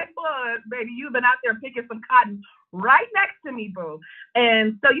of Black blood, baby, you've been out there picking some cotton right next to me, boo.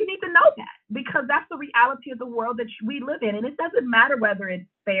 And so you need to know that, because that's the reality of the world that we live in. And it doesn't matter whether it's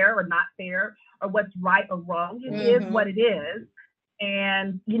fair or not fair, or what's right or wrong. It is what it is.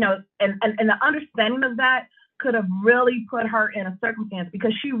 And, you know, and the understanding of that could have really put her in a circumstance,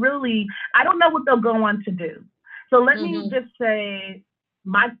 because she really, I don't know what they'll go on to do. So let me just say,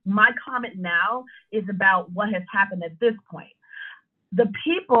 my comment now is about what has happened at this point. The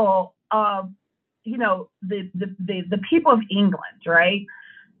people of, you know, the people of England, right,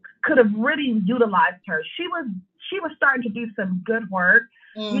 could have really utilized her. She was starting to do some good work.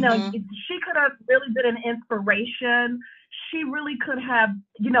 You know, she could have really been an inspiration. She really could have,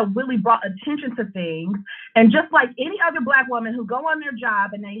 you know, really brought attention to things. And just like any other Black woman who go on their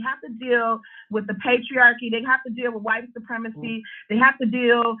job and they have to deal with the patriarchy, they have to deal with white supremacy, they have to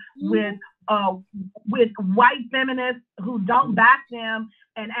deal with white feminists who don't back them.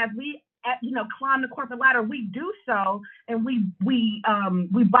 And as we, you know, climb the corporate ladder, we do so, and we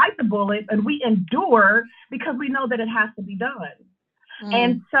bite the bullet and we endure, because we know that it has to be done.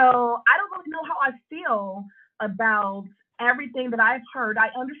 And so I don't really know how I feel about everything that I've heard. I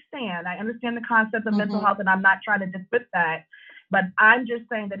understand the concept of mental health, and I'm not trying to dismiss that, but I'm just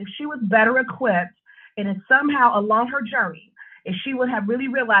saying that if she was better equipped, and if somehow along her journey, if she would have really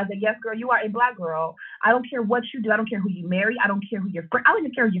realized that, yes, girl, you are a Black girl. I don't care what you do. I don't care who you marry. I don't care who your friend. I don't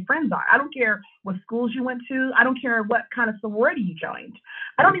even care who your friends are. I don't care what schools you went to. I don't care what kind of sorority you joined.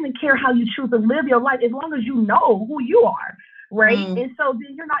 I don't even care how you choose to live your life, as long as you know who you are. Right. And so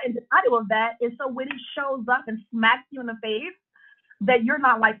then you're not in denial of that. And so when it shows up and smacks you in the face, that you're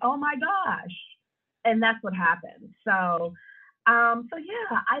not like, oh my gosh. And that's what happened. So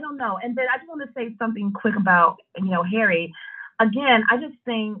yeah, I don't know. And then I just want to say something quick about, you know, Harry. Again, I just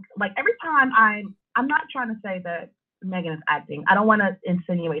think, like, every time I'm not trying to say that Megan is acting. I don't want to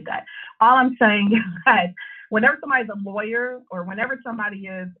insinuate that. All I'm saying is that whenever somebody's a lawyer, or whenever somebody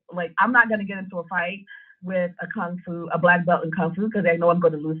is, like, I'm not going to get into a fight with a Black belt in Kung Fu, because I know I'm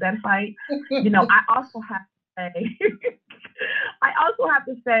going to lose that fight. You know, I also have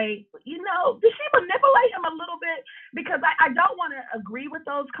to say, you know, did she manipulate him a little bit? Because I don't want to agree with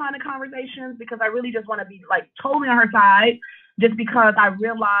those kind of conversations, because I really just want to be like totally on her side, just because I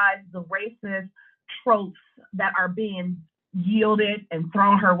realize the racist tropes that are being yielded and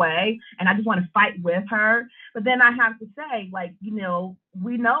thrown her way, and I just want to fight with her. But then I have to say, like, you know,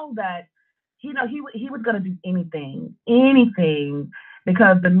 we know that, you know, he was going to do anything,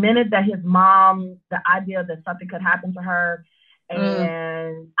 because the minute that his mom, the idea that something could happen to her, and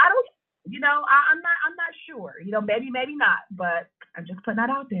I don't, you know, I'm not sure, you know, maybe not, but I'm just putting that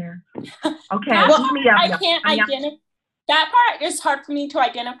out there. Okay. I can't identify. That part is hard for me to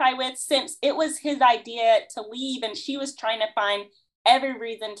identify with, since it was his idea to leave, and she was trying to find every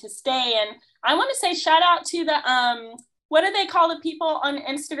reason to stay. And I want to say shout out to the what do they call the people on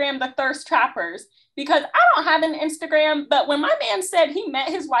Instagram, the thirst trappers, because I don't have an Instagram, but when my man said he met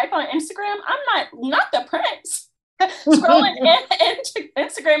his wife on Instagram, I'm not the prince. Scrolling into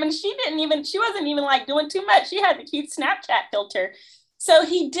Instagram, and she wasn't even like doing too much. She had the cute Snapchat filter. So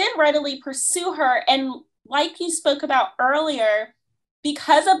he did readily pursue her. And like you spoke about earlier,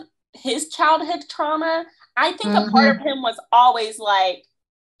 because of his childhood trauma, I think a part of him was always like,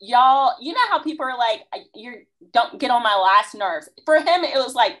 y'all, you know how people are like, you don't get on my last nerves. For him, it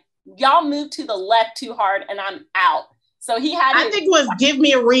was like, y'all moved to the left too hard and I'm out. So he had I think it was give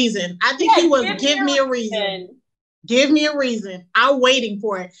me a reason. I think he was give me a reason. Give me a reason. I'm waiting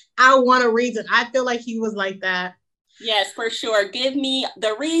for it. I want a reason. I feel like he was like that. Yes, for sure. Give me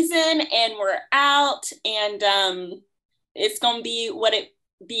the reason and we're out. And it's going to be what it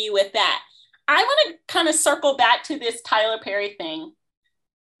be with that. I want to kind of circle back to this Tyler Perry thing.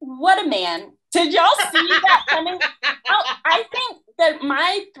 What a man. Did y'all see that coming? I think that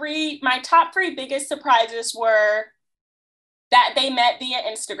my top three biggest surprises were that they met via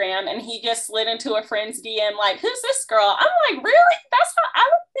Instagram and he just slid into a friend's DM like, who's this girl? I'm like, really? That's how I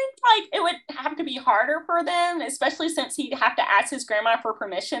would think like it would have to be harder for them, especially since he'd have to ask his grandma for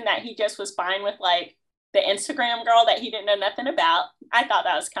permission, that he just was fine with like the Instagram girl that he didn't know nothing about. I thought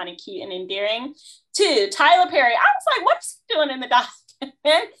that was kind of cute and endearing. Two, Tyler Perry. I was like, what's he doing in the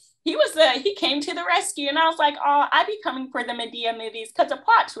document? He came to the rescue, and I was like, oh, I'd be coming for the Madea movies because the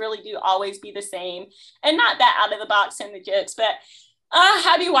plots really do always be the same and not that out of the box in the jokes, but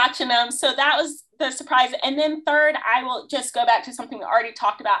I'd be watching them. So that was the surprise. And then third, I will just go back to something we already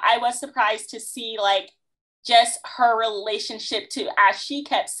talked about. I was surprised to see like just her relationship to, as she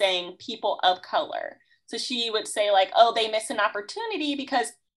kept saying, people of color. So she would say like, oh, they miss an opportunity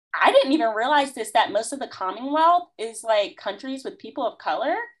because I didn't even realize this, that most of the Commonwealth is like countries with people of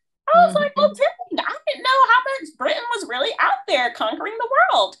color. I was like, well, I didn't know how much Britain was really out there conquering the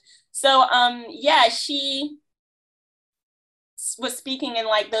world. So, yeah, she was speaking in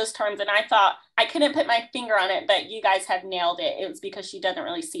like those terms, and I thought I couldn't put my finger on it, but you guys have nailed it. It was because she doesn't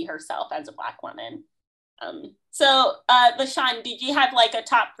really see herself as a Black woman. So, LaShawn, did you have like a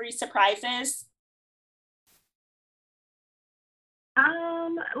top three surprises?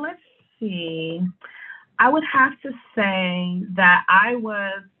 Let's see. I would have to say that I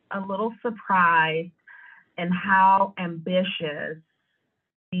was a little surprised in how ambitious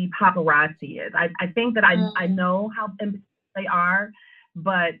the paparazzi is. I think that I know how ambitious they are,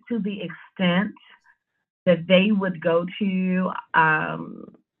 but to the extent that they would go to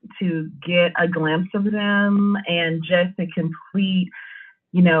get a glimpse of them and just to complete,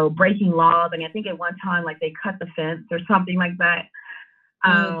 breaking laws. I mean, I think at one time, like they cut the fence or something like that.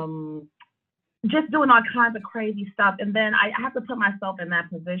 Just doing all kinds of crazy stuff. And then I have to put myself in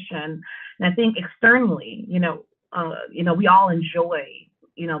that position. And I think externally, we all enjoy,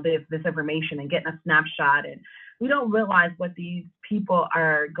 this information and getting a snapshot, and we don't realize what these people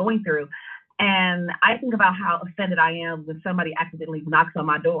are going through. And I think about how offended I am when somebody accidentally knocks on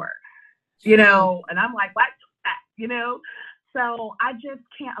my door, and I'm like, what? So I just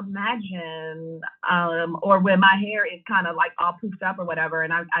can't imagine, or when my hair is kind of like all poofed up or whatever,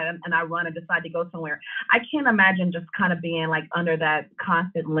 and I run and decide to go somewhere, I can't imagine just kind of being like under that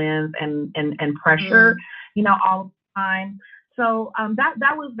constant lens and pressure, all the time. So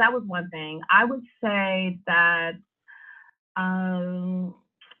that was one thing. I would say that, I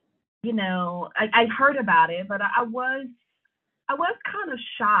heard about it, but I was kind of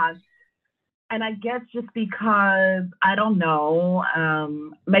shocked. And I guess just because, I don't know,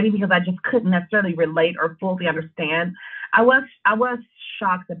 maybe because I just couldn't necessarily relate or fully understand. I was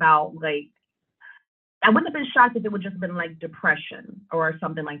shocked about, like, I wouldn't have been shocked if it would just been like depression or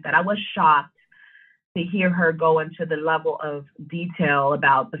something like that. I was shocked to hear her go into the level of detail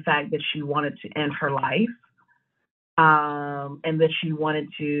about the fact that she wanted to end her life, and that she wanted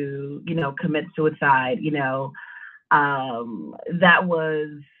to, commit suicide. That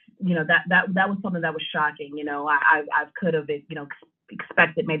was, that was something that was shocking. I could have,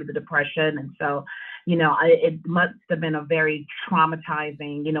 expected maybe the depression. And so, it must have been a very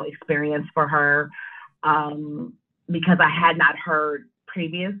traumatizing, experience for her, because I had not heard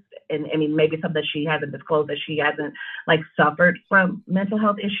previous, and I mean, maybe something that she hasn't disclosed, that she hasn't like suffered from mental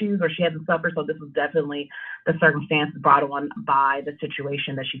health issues, or she hasn't suffered. So this was definitely the circumstances brought on by the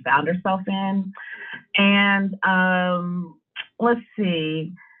situation that she found herself in. And let's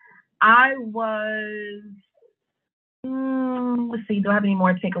see. I was, let's see, do I have any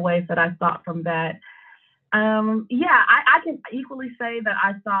more takeaways that I thought from that? Yeah, I can equally say that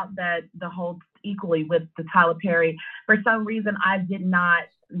I thought that the whole equally with the Tyler Perry. For some reason, I did not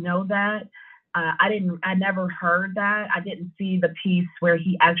know that. I never heard that. I didn't see the piece where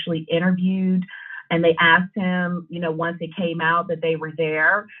he actually interviewed and they asked him, once it came out that they were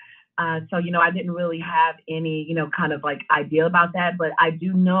there. So, I didn't really have any, kind of like idea about that. But I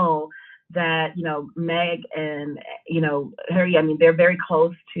do know that, Meg and, Harry, I mean, they're very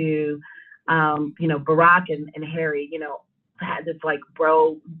close to, Barack and Harry, had this like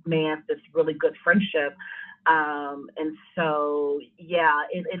bromance, this really good friendship. And so, yeah,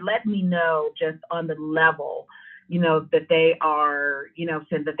 it let me know just on the level, that they are,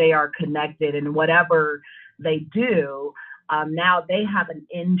 saying that they are connected and whatever they do, now they have an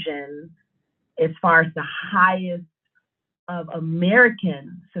engine as far as the highest of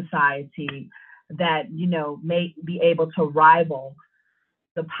American society that, may be able to rival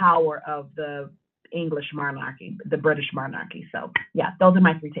the power of the English monarchy, the British monarchy. So yeah, those are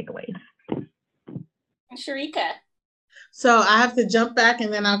my 3 takeaways. Sharika. So I have to jump back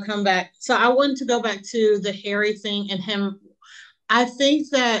and then I'll come back. So I wanted to go back to the Harry thing and him. I think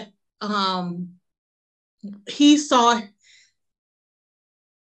that he saw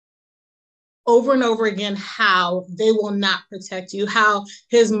over and over again how they will not protect you, how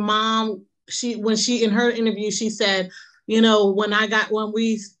his mom, when she in her interview, she said, when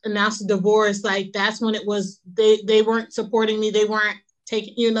we announced the divorce, like that's when it was, they weren't supporting me. They weren't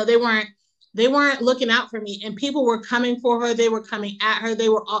taking, they weren't looking out for me, and people were coming for her. They were coming at her. They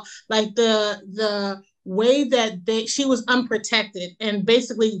were all like the way that she was unprotected and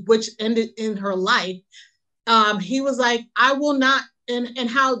basically which ended in her life. He was like, I will not, and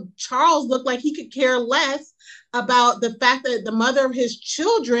how Charles looked like he could care less about the fact that the mother of his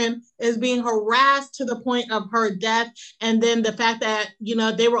children is being harassed to the point of her death. And then the fact that,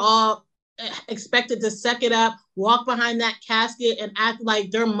 they were all expected to suck it up, walk behind that casket and act like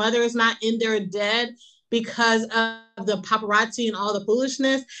their mother is not in there dead because of the paparazzi and all the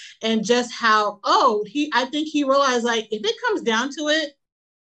foolishness. And just how, I think he realized, like, if it comes down to it,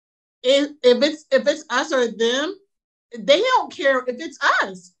 if it's us or them, they don't care if it's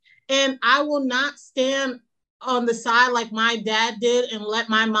us. And I will not stand on the side like my dad did and let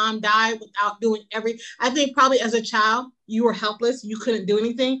my mom die without doing I think probably as a child, you were helpless. You couldn't do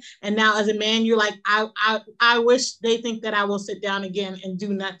anything. And now as a man, you're like, I wish they think that I will sit down again and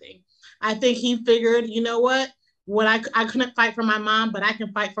do nothing. I think he figured, you know what? When I couldn't fight for my mom, but I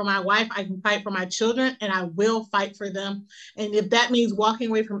can fight for my wife. I can fight for my children, and I will fight for them. And if that means walking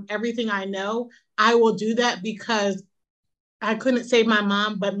away from everything I know, I will do that because I couldn't save my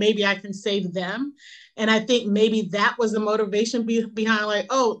mom, but maybe I can save them. And I think maybe that was the motivation behind like,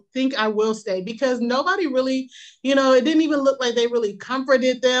 think I will stay, because nobody really, it didn't even look like they really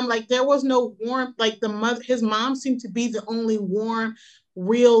comforted them. Like there was no warmth. Like his mom seemed to be the only warm,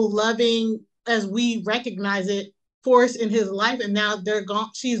 real, loving, as we recognize it, force in his life. And now they're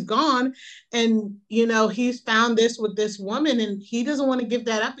gone. She's gone. And, he's found this with this woman and he doesn't want to give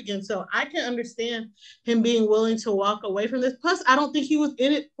that up again. So I can understand him being willing to walk away from this. Plus, I don't think he was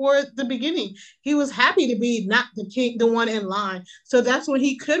in it for the beginning. He was happy to be not the king, the one in line. So that's when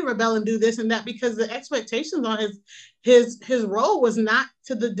he could rebel and do this and that, because the expectations on his role was not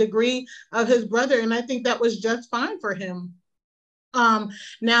to the degree of his brother. And I think that was just fine for him.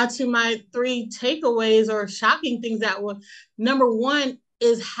 Now to my 3 takeaways or shocking things that were, number 1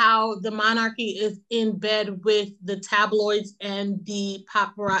 is how the monarchy is in bed with the tabloids and the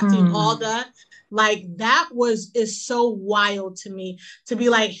paparazzi and all that. Like that is so wild to me, to be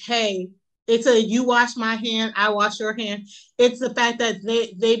like, hey, it's you wash my hand, I wash your hand. It's the fact that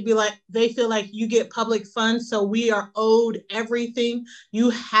they'd be like, they feel like you get public funds, so we are owed everything. You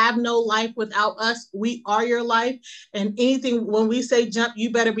have no life without us. We are your life. And anything, when we say jump,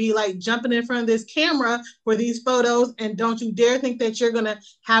 you better be like jumping in front of this camera for these photos. And don't you dare think that you're gonna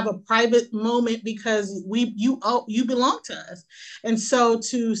have a private moment, because you belong to us. And so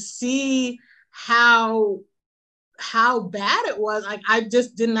to see how bad it was, like I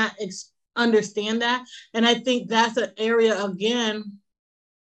just did not understand that. And I think that's an area again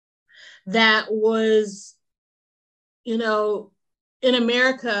that was, in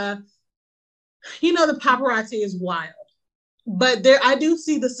America, the paparazzi is wild. But I do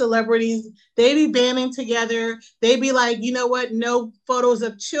see the celebrities, they be banding together. They be like, you know what? No photos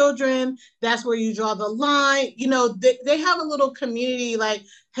of children. That's where you draw the line. They have a little community like,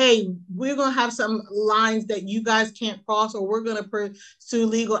 hey, we're going to have some lines that you guys can't cross, or we're going to pursue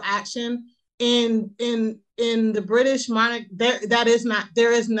legal action. In the British monarch, there is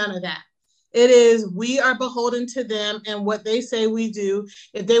none of that. It is, we are beholden to them and what they say we do.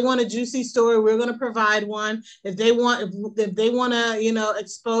 If they want a juicy story, we're going to provide one. If they want to, you know,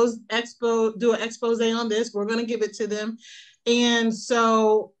 do an expose on this, we're going to give it to them. And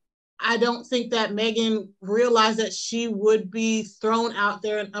so I don't think that Meghan realized that she would be thrown out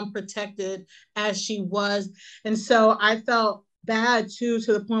there and unprotected as she was. And so I felt bad too,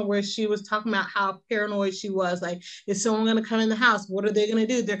 to the point where she was talking about how paranoid she was. Like, is someone going to come in the house? What are they going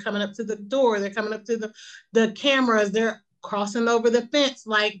to do? They're coming up to the door. They're coming up to the cameras. They're crossing over the fence.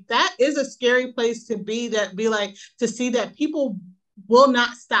 Like, that is a scary place to be, to see that people will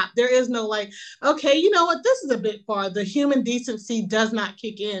not stop. There is no like, okay, you know what? This is a bit far. The human decency does not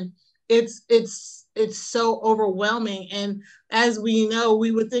kick in. It's so overwhelming. And as we know,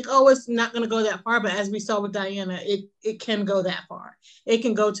 we would think, oh, it's not going to go that far. But as we saw with Diana, it can go that far. It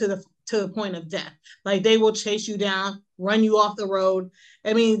can go to the point of death. Like, they will chase you down, run you off the road.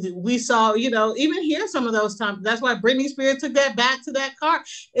 I mean, we saw, you know, even here some of those times. That's why Britney Spears took that back to that car.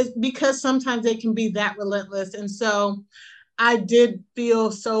 It's because sometimes they can be that relentless. And so I did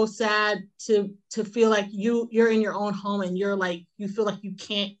feel so sad to feel like you're in your own home and you're like, you feel like you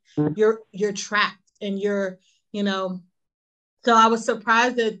can't, you're trapped and you're, you know. So I was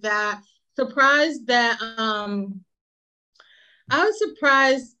surprised that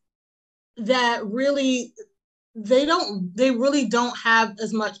really they really don't have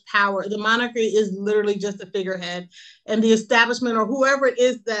as much power. The monarchy is literally just a figurehead, and the establishment or whoever it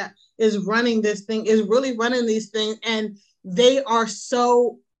is that is running this thing is really running these things. And they are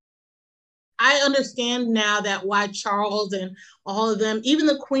so, I understand now that why Charles and all of them, even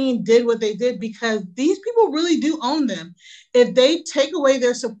the Queen, did what they did, because these people really do own them. If they take away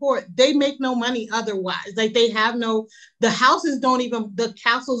their support, they make no money otherwise. Like, they have no, the houses don't even, the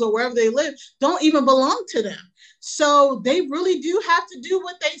castles or wherever they live don't even belong to them. So they really do have to do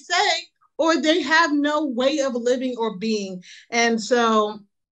what they say, or they have no way of living or being. And so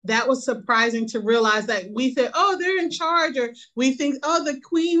that was surprising to realize that we said, oh, they're in charge, or we think, oh, the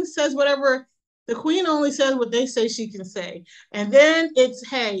Queen says whatever. The Queen only says what they say she can say. And then it's,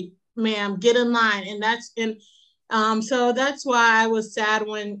 hey, ma'am, get in line. And so that's why I was sad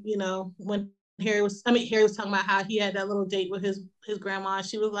when, you know, when Harry was talking about how he had that little date with his grandma.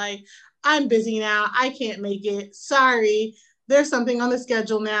 She was like, I'm busy now. I can't make it. Sorry. There's something on the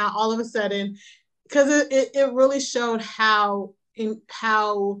schedule now, all of a sudden. Because it really showed how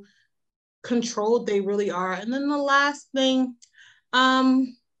controlled they really are. And then the last thing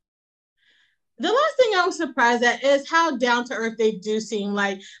I was surprised at is how down to earth they do seem.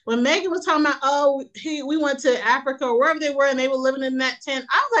 Like, when Meghan was talking about, oh, we went to Africa or wherever they were and they were living in that tent,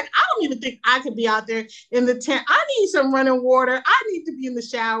 I was like, I don't even think I could be out there in the tent. I need some running water. I need to be in the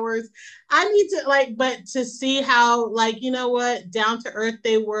showers. I need to, but to see how, you know what, down to earth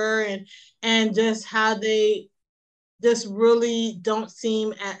they were, and just how they just really don't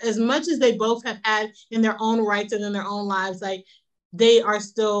seem, as much as they both have had in their own rights and in their own lives, like, they are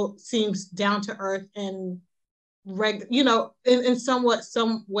still seems down to earth and in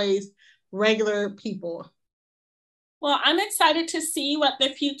some ways regular people. Well, I'm excited to see what the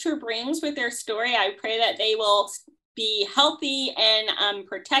future brings with their story. I pray that they will be healthy and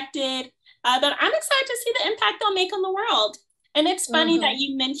protected. But I'm excited to see the impact they'll make on the world. And it's funny that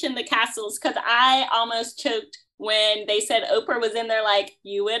you mentioned the castles, because I almost choked when they said Oprah was in there. Like,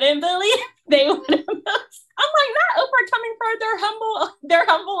 you wouldn't believe they would have. I'm like, not Oprah coming for their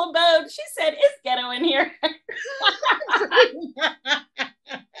humble abode. She said, it's ghetto in here.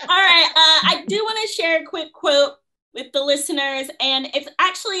 All right. I do want to share a quick quote with the listeners, and it's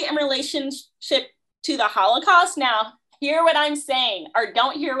actually in relationship to the Holocaust. Now, hear what I'm saying, or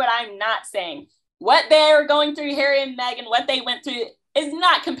don't hear what I'm not saying. What they're going through, Harry and Meghan, what they went through is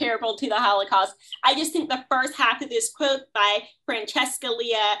not comparable to the Holocaust. I just think the first half of this quote by Francesca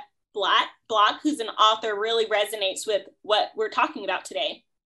Lia Block, who's an author, really resonates with what we're talking about today.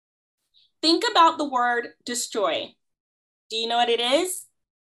 Think about the word destroy. Do you know what it is?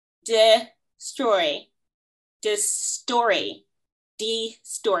 Destroy. Destory.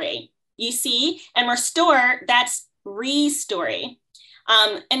 De-story. You see? And restore, that's restory.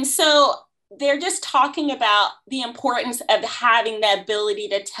 And so they're just talking about the importance of having the ability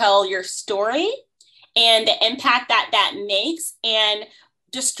to tell your story and the impact that makes. And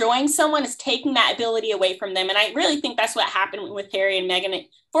destroying someone is taking that ability away from them. And I really think that's what happened with Harry and Meghan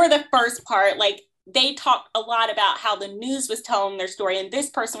for the first part. Like, they talked a lot about how the news was telling their story, and this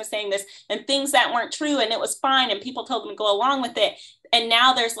person was saying this, and things that weren't true, and it was fine, and people told them to go along with it. And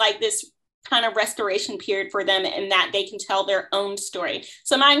now there's like this kind of restoration period for them, and that they can tell their own story.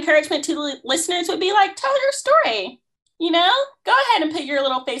 So my encouragement to the listeners would be like, tell your story. go ahead and put your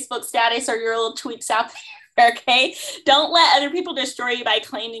little Facebook status or your little tweets out there, okay? Don't let other people destroy you by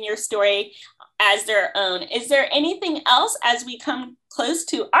claiming your story as their own. Is there anything else as we come close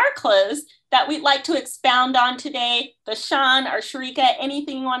to our close that we'd like to expound on today? Bashan or Sharika,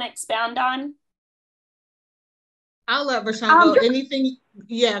 anything you want to expound on? I'll let Bashan go. Anything?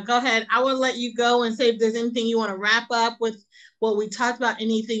 Yeah, go ahead. I will let you go and say if there's anything you want to wrap up with what we talked about,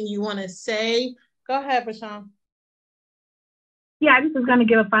 anything you want to say. Go ahead, Bashan. Yeah, I just was going to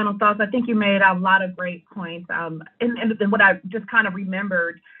give a final thoughts. I think you made a lot of great points. And what I just kind of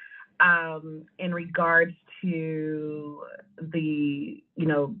remembered in regards to the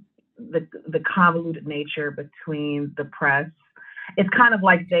convoluted nature between the press, it's kind of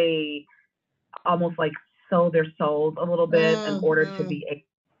like they almost like sold their souls a little bit in order to be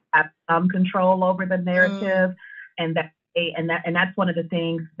have some control over the narrative, and that's one of the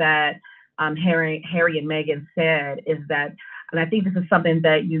things that Harry and Meghan said is that, and I think this is something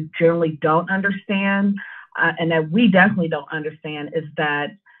that you generally don't understand, and that we definitely don't understand, is that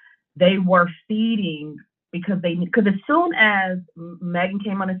they were feeding because as soon as Meghan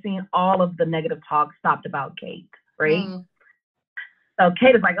came on the scene, all of the negative talk stopped about Kate, right? So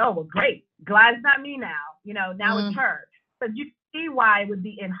Kate is like, oh, well, great. Glad it's not me now. Now it's her. But you see why it would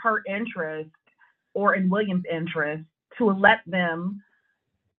be in her interest or in William's interest to let them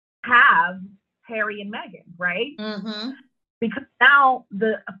have Harry and Meghan, right? Because now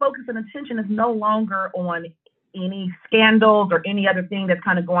the focus and attention is no longer on any scandals or any other thing that's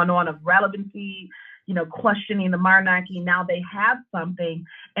kind of going on of relevancy, questioning the monarchy. Now they have something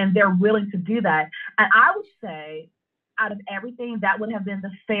and they're willing to do that. And I would say, out of everything, that would have been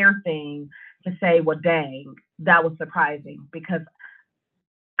the fair thing to say, well, dang, that was surprising, because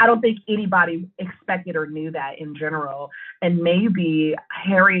I don't think anybody expected or knew that in general. And maybe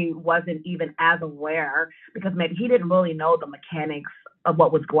Harry wasn't even as aware because maybe he didn't really know the mechanics of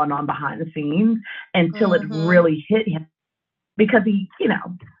what was going on behind the scenes until it really hit him, because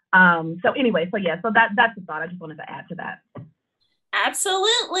so anyway, so that's the thought. I just wanted to add to that.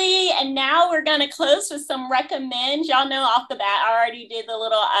 Absolutely. And now we're going to close with some recommends. Y'all know off the bat, I already did the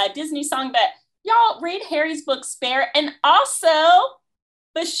little Disney song, but y'all read Harry's book, Spare. And also,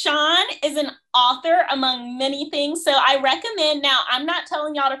 Bashan is an author among many things. So I recommend, now I'm not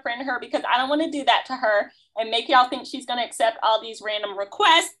telling y'all to friend her because I don't want to do that to her and make y'all think she's going to accept all these random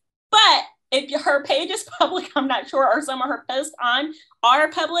requests. But if her page is public, I'm not sure, or some of her posts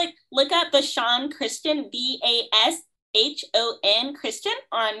are public, look up Bashan Christian, BASHON Christian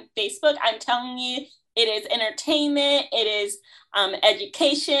on Facebook. I'm telling you, it is entertainment, it is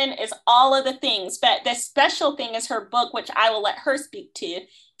education, is all of the things. But the special thing is her book, which I will let her speak to.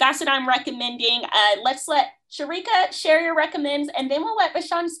 That's what I'm recommending. Let's let Sharika share your recommends, and then we'll let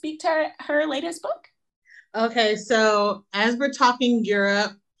Bashan speak to her latest book. Okay, so as we're talking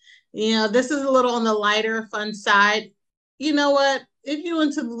Europe, this is a little on the lighter, fun side. You know what? If you're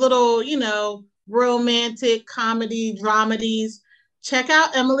into the little, romantic comedy dramedies, check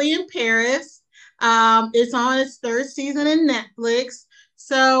out Emily in Paris. It's on its third season in Netflix.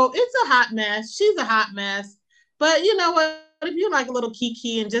 So it's a hot mess. She's a hot mess. But you know what? If you like a little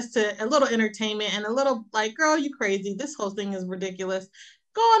kiki and just a little entertainment and a little like, girl, you crazy. This whole thing is ridiculous.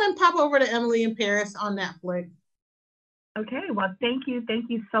 Go on and pop over to Emily in Paris on Netflix. Okay, well, thank you. Thank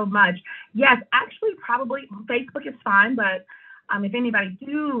you so much. Yes, actually, probably Facebook is fine, but if anybody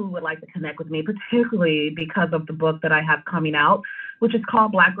would like to connect with me, particularly because of the book that I have coming out, which is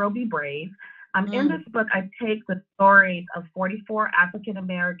called Black Girl Be Brave. In this book, I take the stories of 44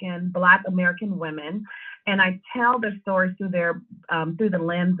 African-American, Black American women, and I tell their stories through the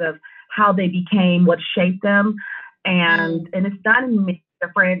lens of how they became, what shaped them, and it's done in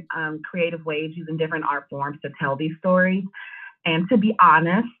different creative ways, using different art forms to tell these stories. And to be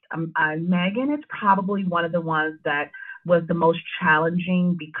honest, Meghan is probably one of the ones that was the most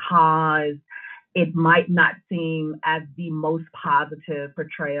challenging, because it might not seem as the most positive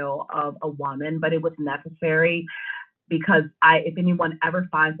portrayal of a woman, but it was necessary, because if anyone ever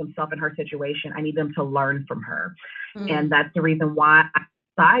finds themselves in her situation, I need them to learn from her. And that's the reason why I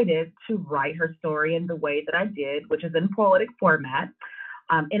decided to write her story in the way that I did, which is in poetic format.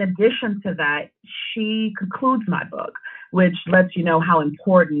 In addition to that, she concludes my book, which lets you know how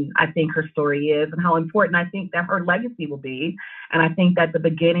important I think her story is and how important I think that her legacy will be. And I think that the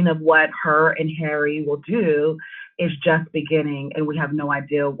beginning of what her and Harry will do is just beginning, and we have no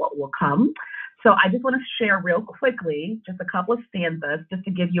idea what will come. So I just want to share real quickly just a couple of stanzas just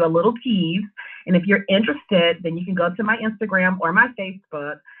to give you a little tease. And if you're interested, then you can go to my Instagram or my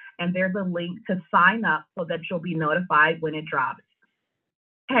Facebook, and there's a link to sign up so that you'll be notified when it drops.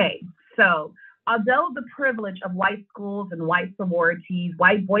 Hey, so Although the privilege of white schools and white sororities,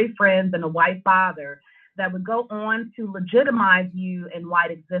 white boyfriends, and a white father that would go on to legitimize you in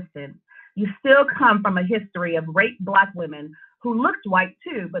white existence, you still come from a history of raped Black women who looked white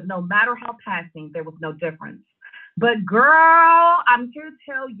too, but no matter how passing, there was no difference. But girl, I'm here to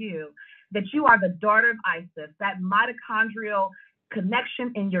tell you that you are the daughter of Isis. That mitochondrial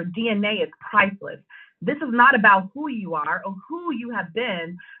connection in your DNA is priceless. This is not about who you are or who you have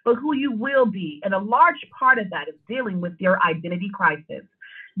been, but who you will be. And a large part of that is dealing with your identity crisis.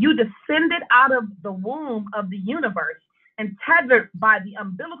 You descended out of the womb of the universe and tethered by the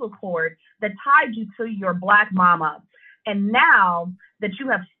umbilical cord that tied you to your Black mama. And now that you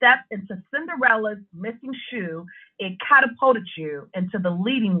have stepped into Cinderella's missing shoe, it catapulted you into the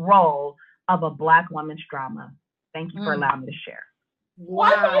leading role of a Black woman's drama. Thank you for allowing me to share. Wow.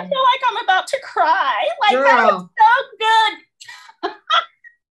 Why do I feel like I'm about to cry? Like, girl, that was so good.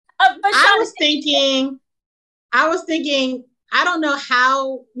 I was thinking, I don't know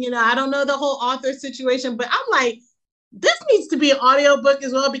how, I don't know the whole author situation, but I'm like, this needs to be an audiobook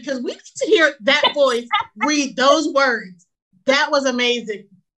as well, because we need to hear that voice read those words. That was amazing.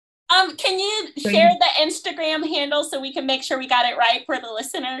 Can you share the Instagram handle so we can make sure we got it right for the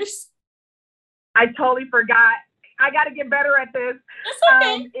listeners? I totally forgot. I got to get better at this. That's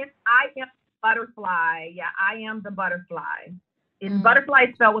okay. It's I Am Butterfly. Yeah, I Am the Butterfly. It's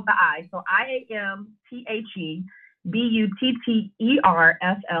butterfly spelled with the I. So IAMTHEBUTTERFLI.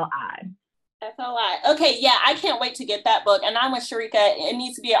 FLI. Okay, yeah, I can't wait to get that book. And I'm with Sharika. It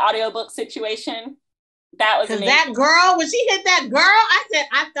needs to be an audiobook situation. That was amazing. That girl, when she hit that girl, I said,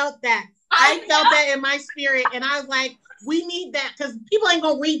 I felt that. I felt that in my spirit. And I was like, we need that, because people ain't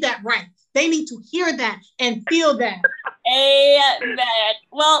going to read that right. They need to hear that and feel that. Amen.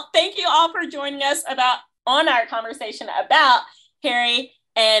 Well, thank you all for joining us on our conversation about Harry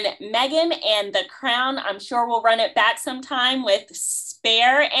and Meghan and The Crown. I'm sure we'll run it back sometime with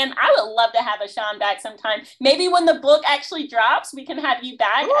Spare. And I would love to have Ashan back sometime. Maybe when the book actually drops, we can have you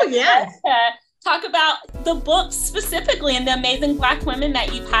back. Oh, yes. Talk about the book specifically and the amazing Black women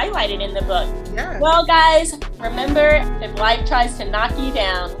that you've highlighted in the book. Yeah. Well, guys, remember, if life tries to knock you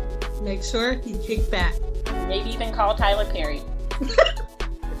down, make sure you kick back. Maybe even call Tyler Perry.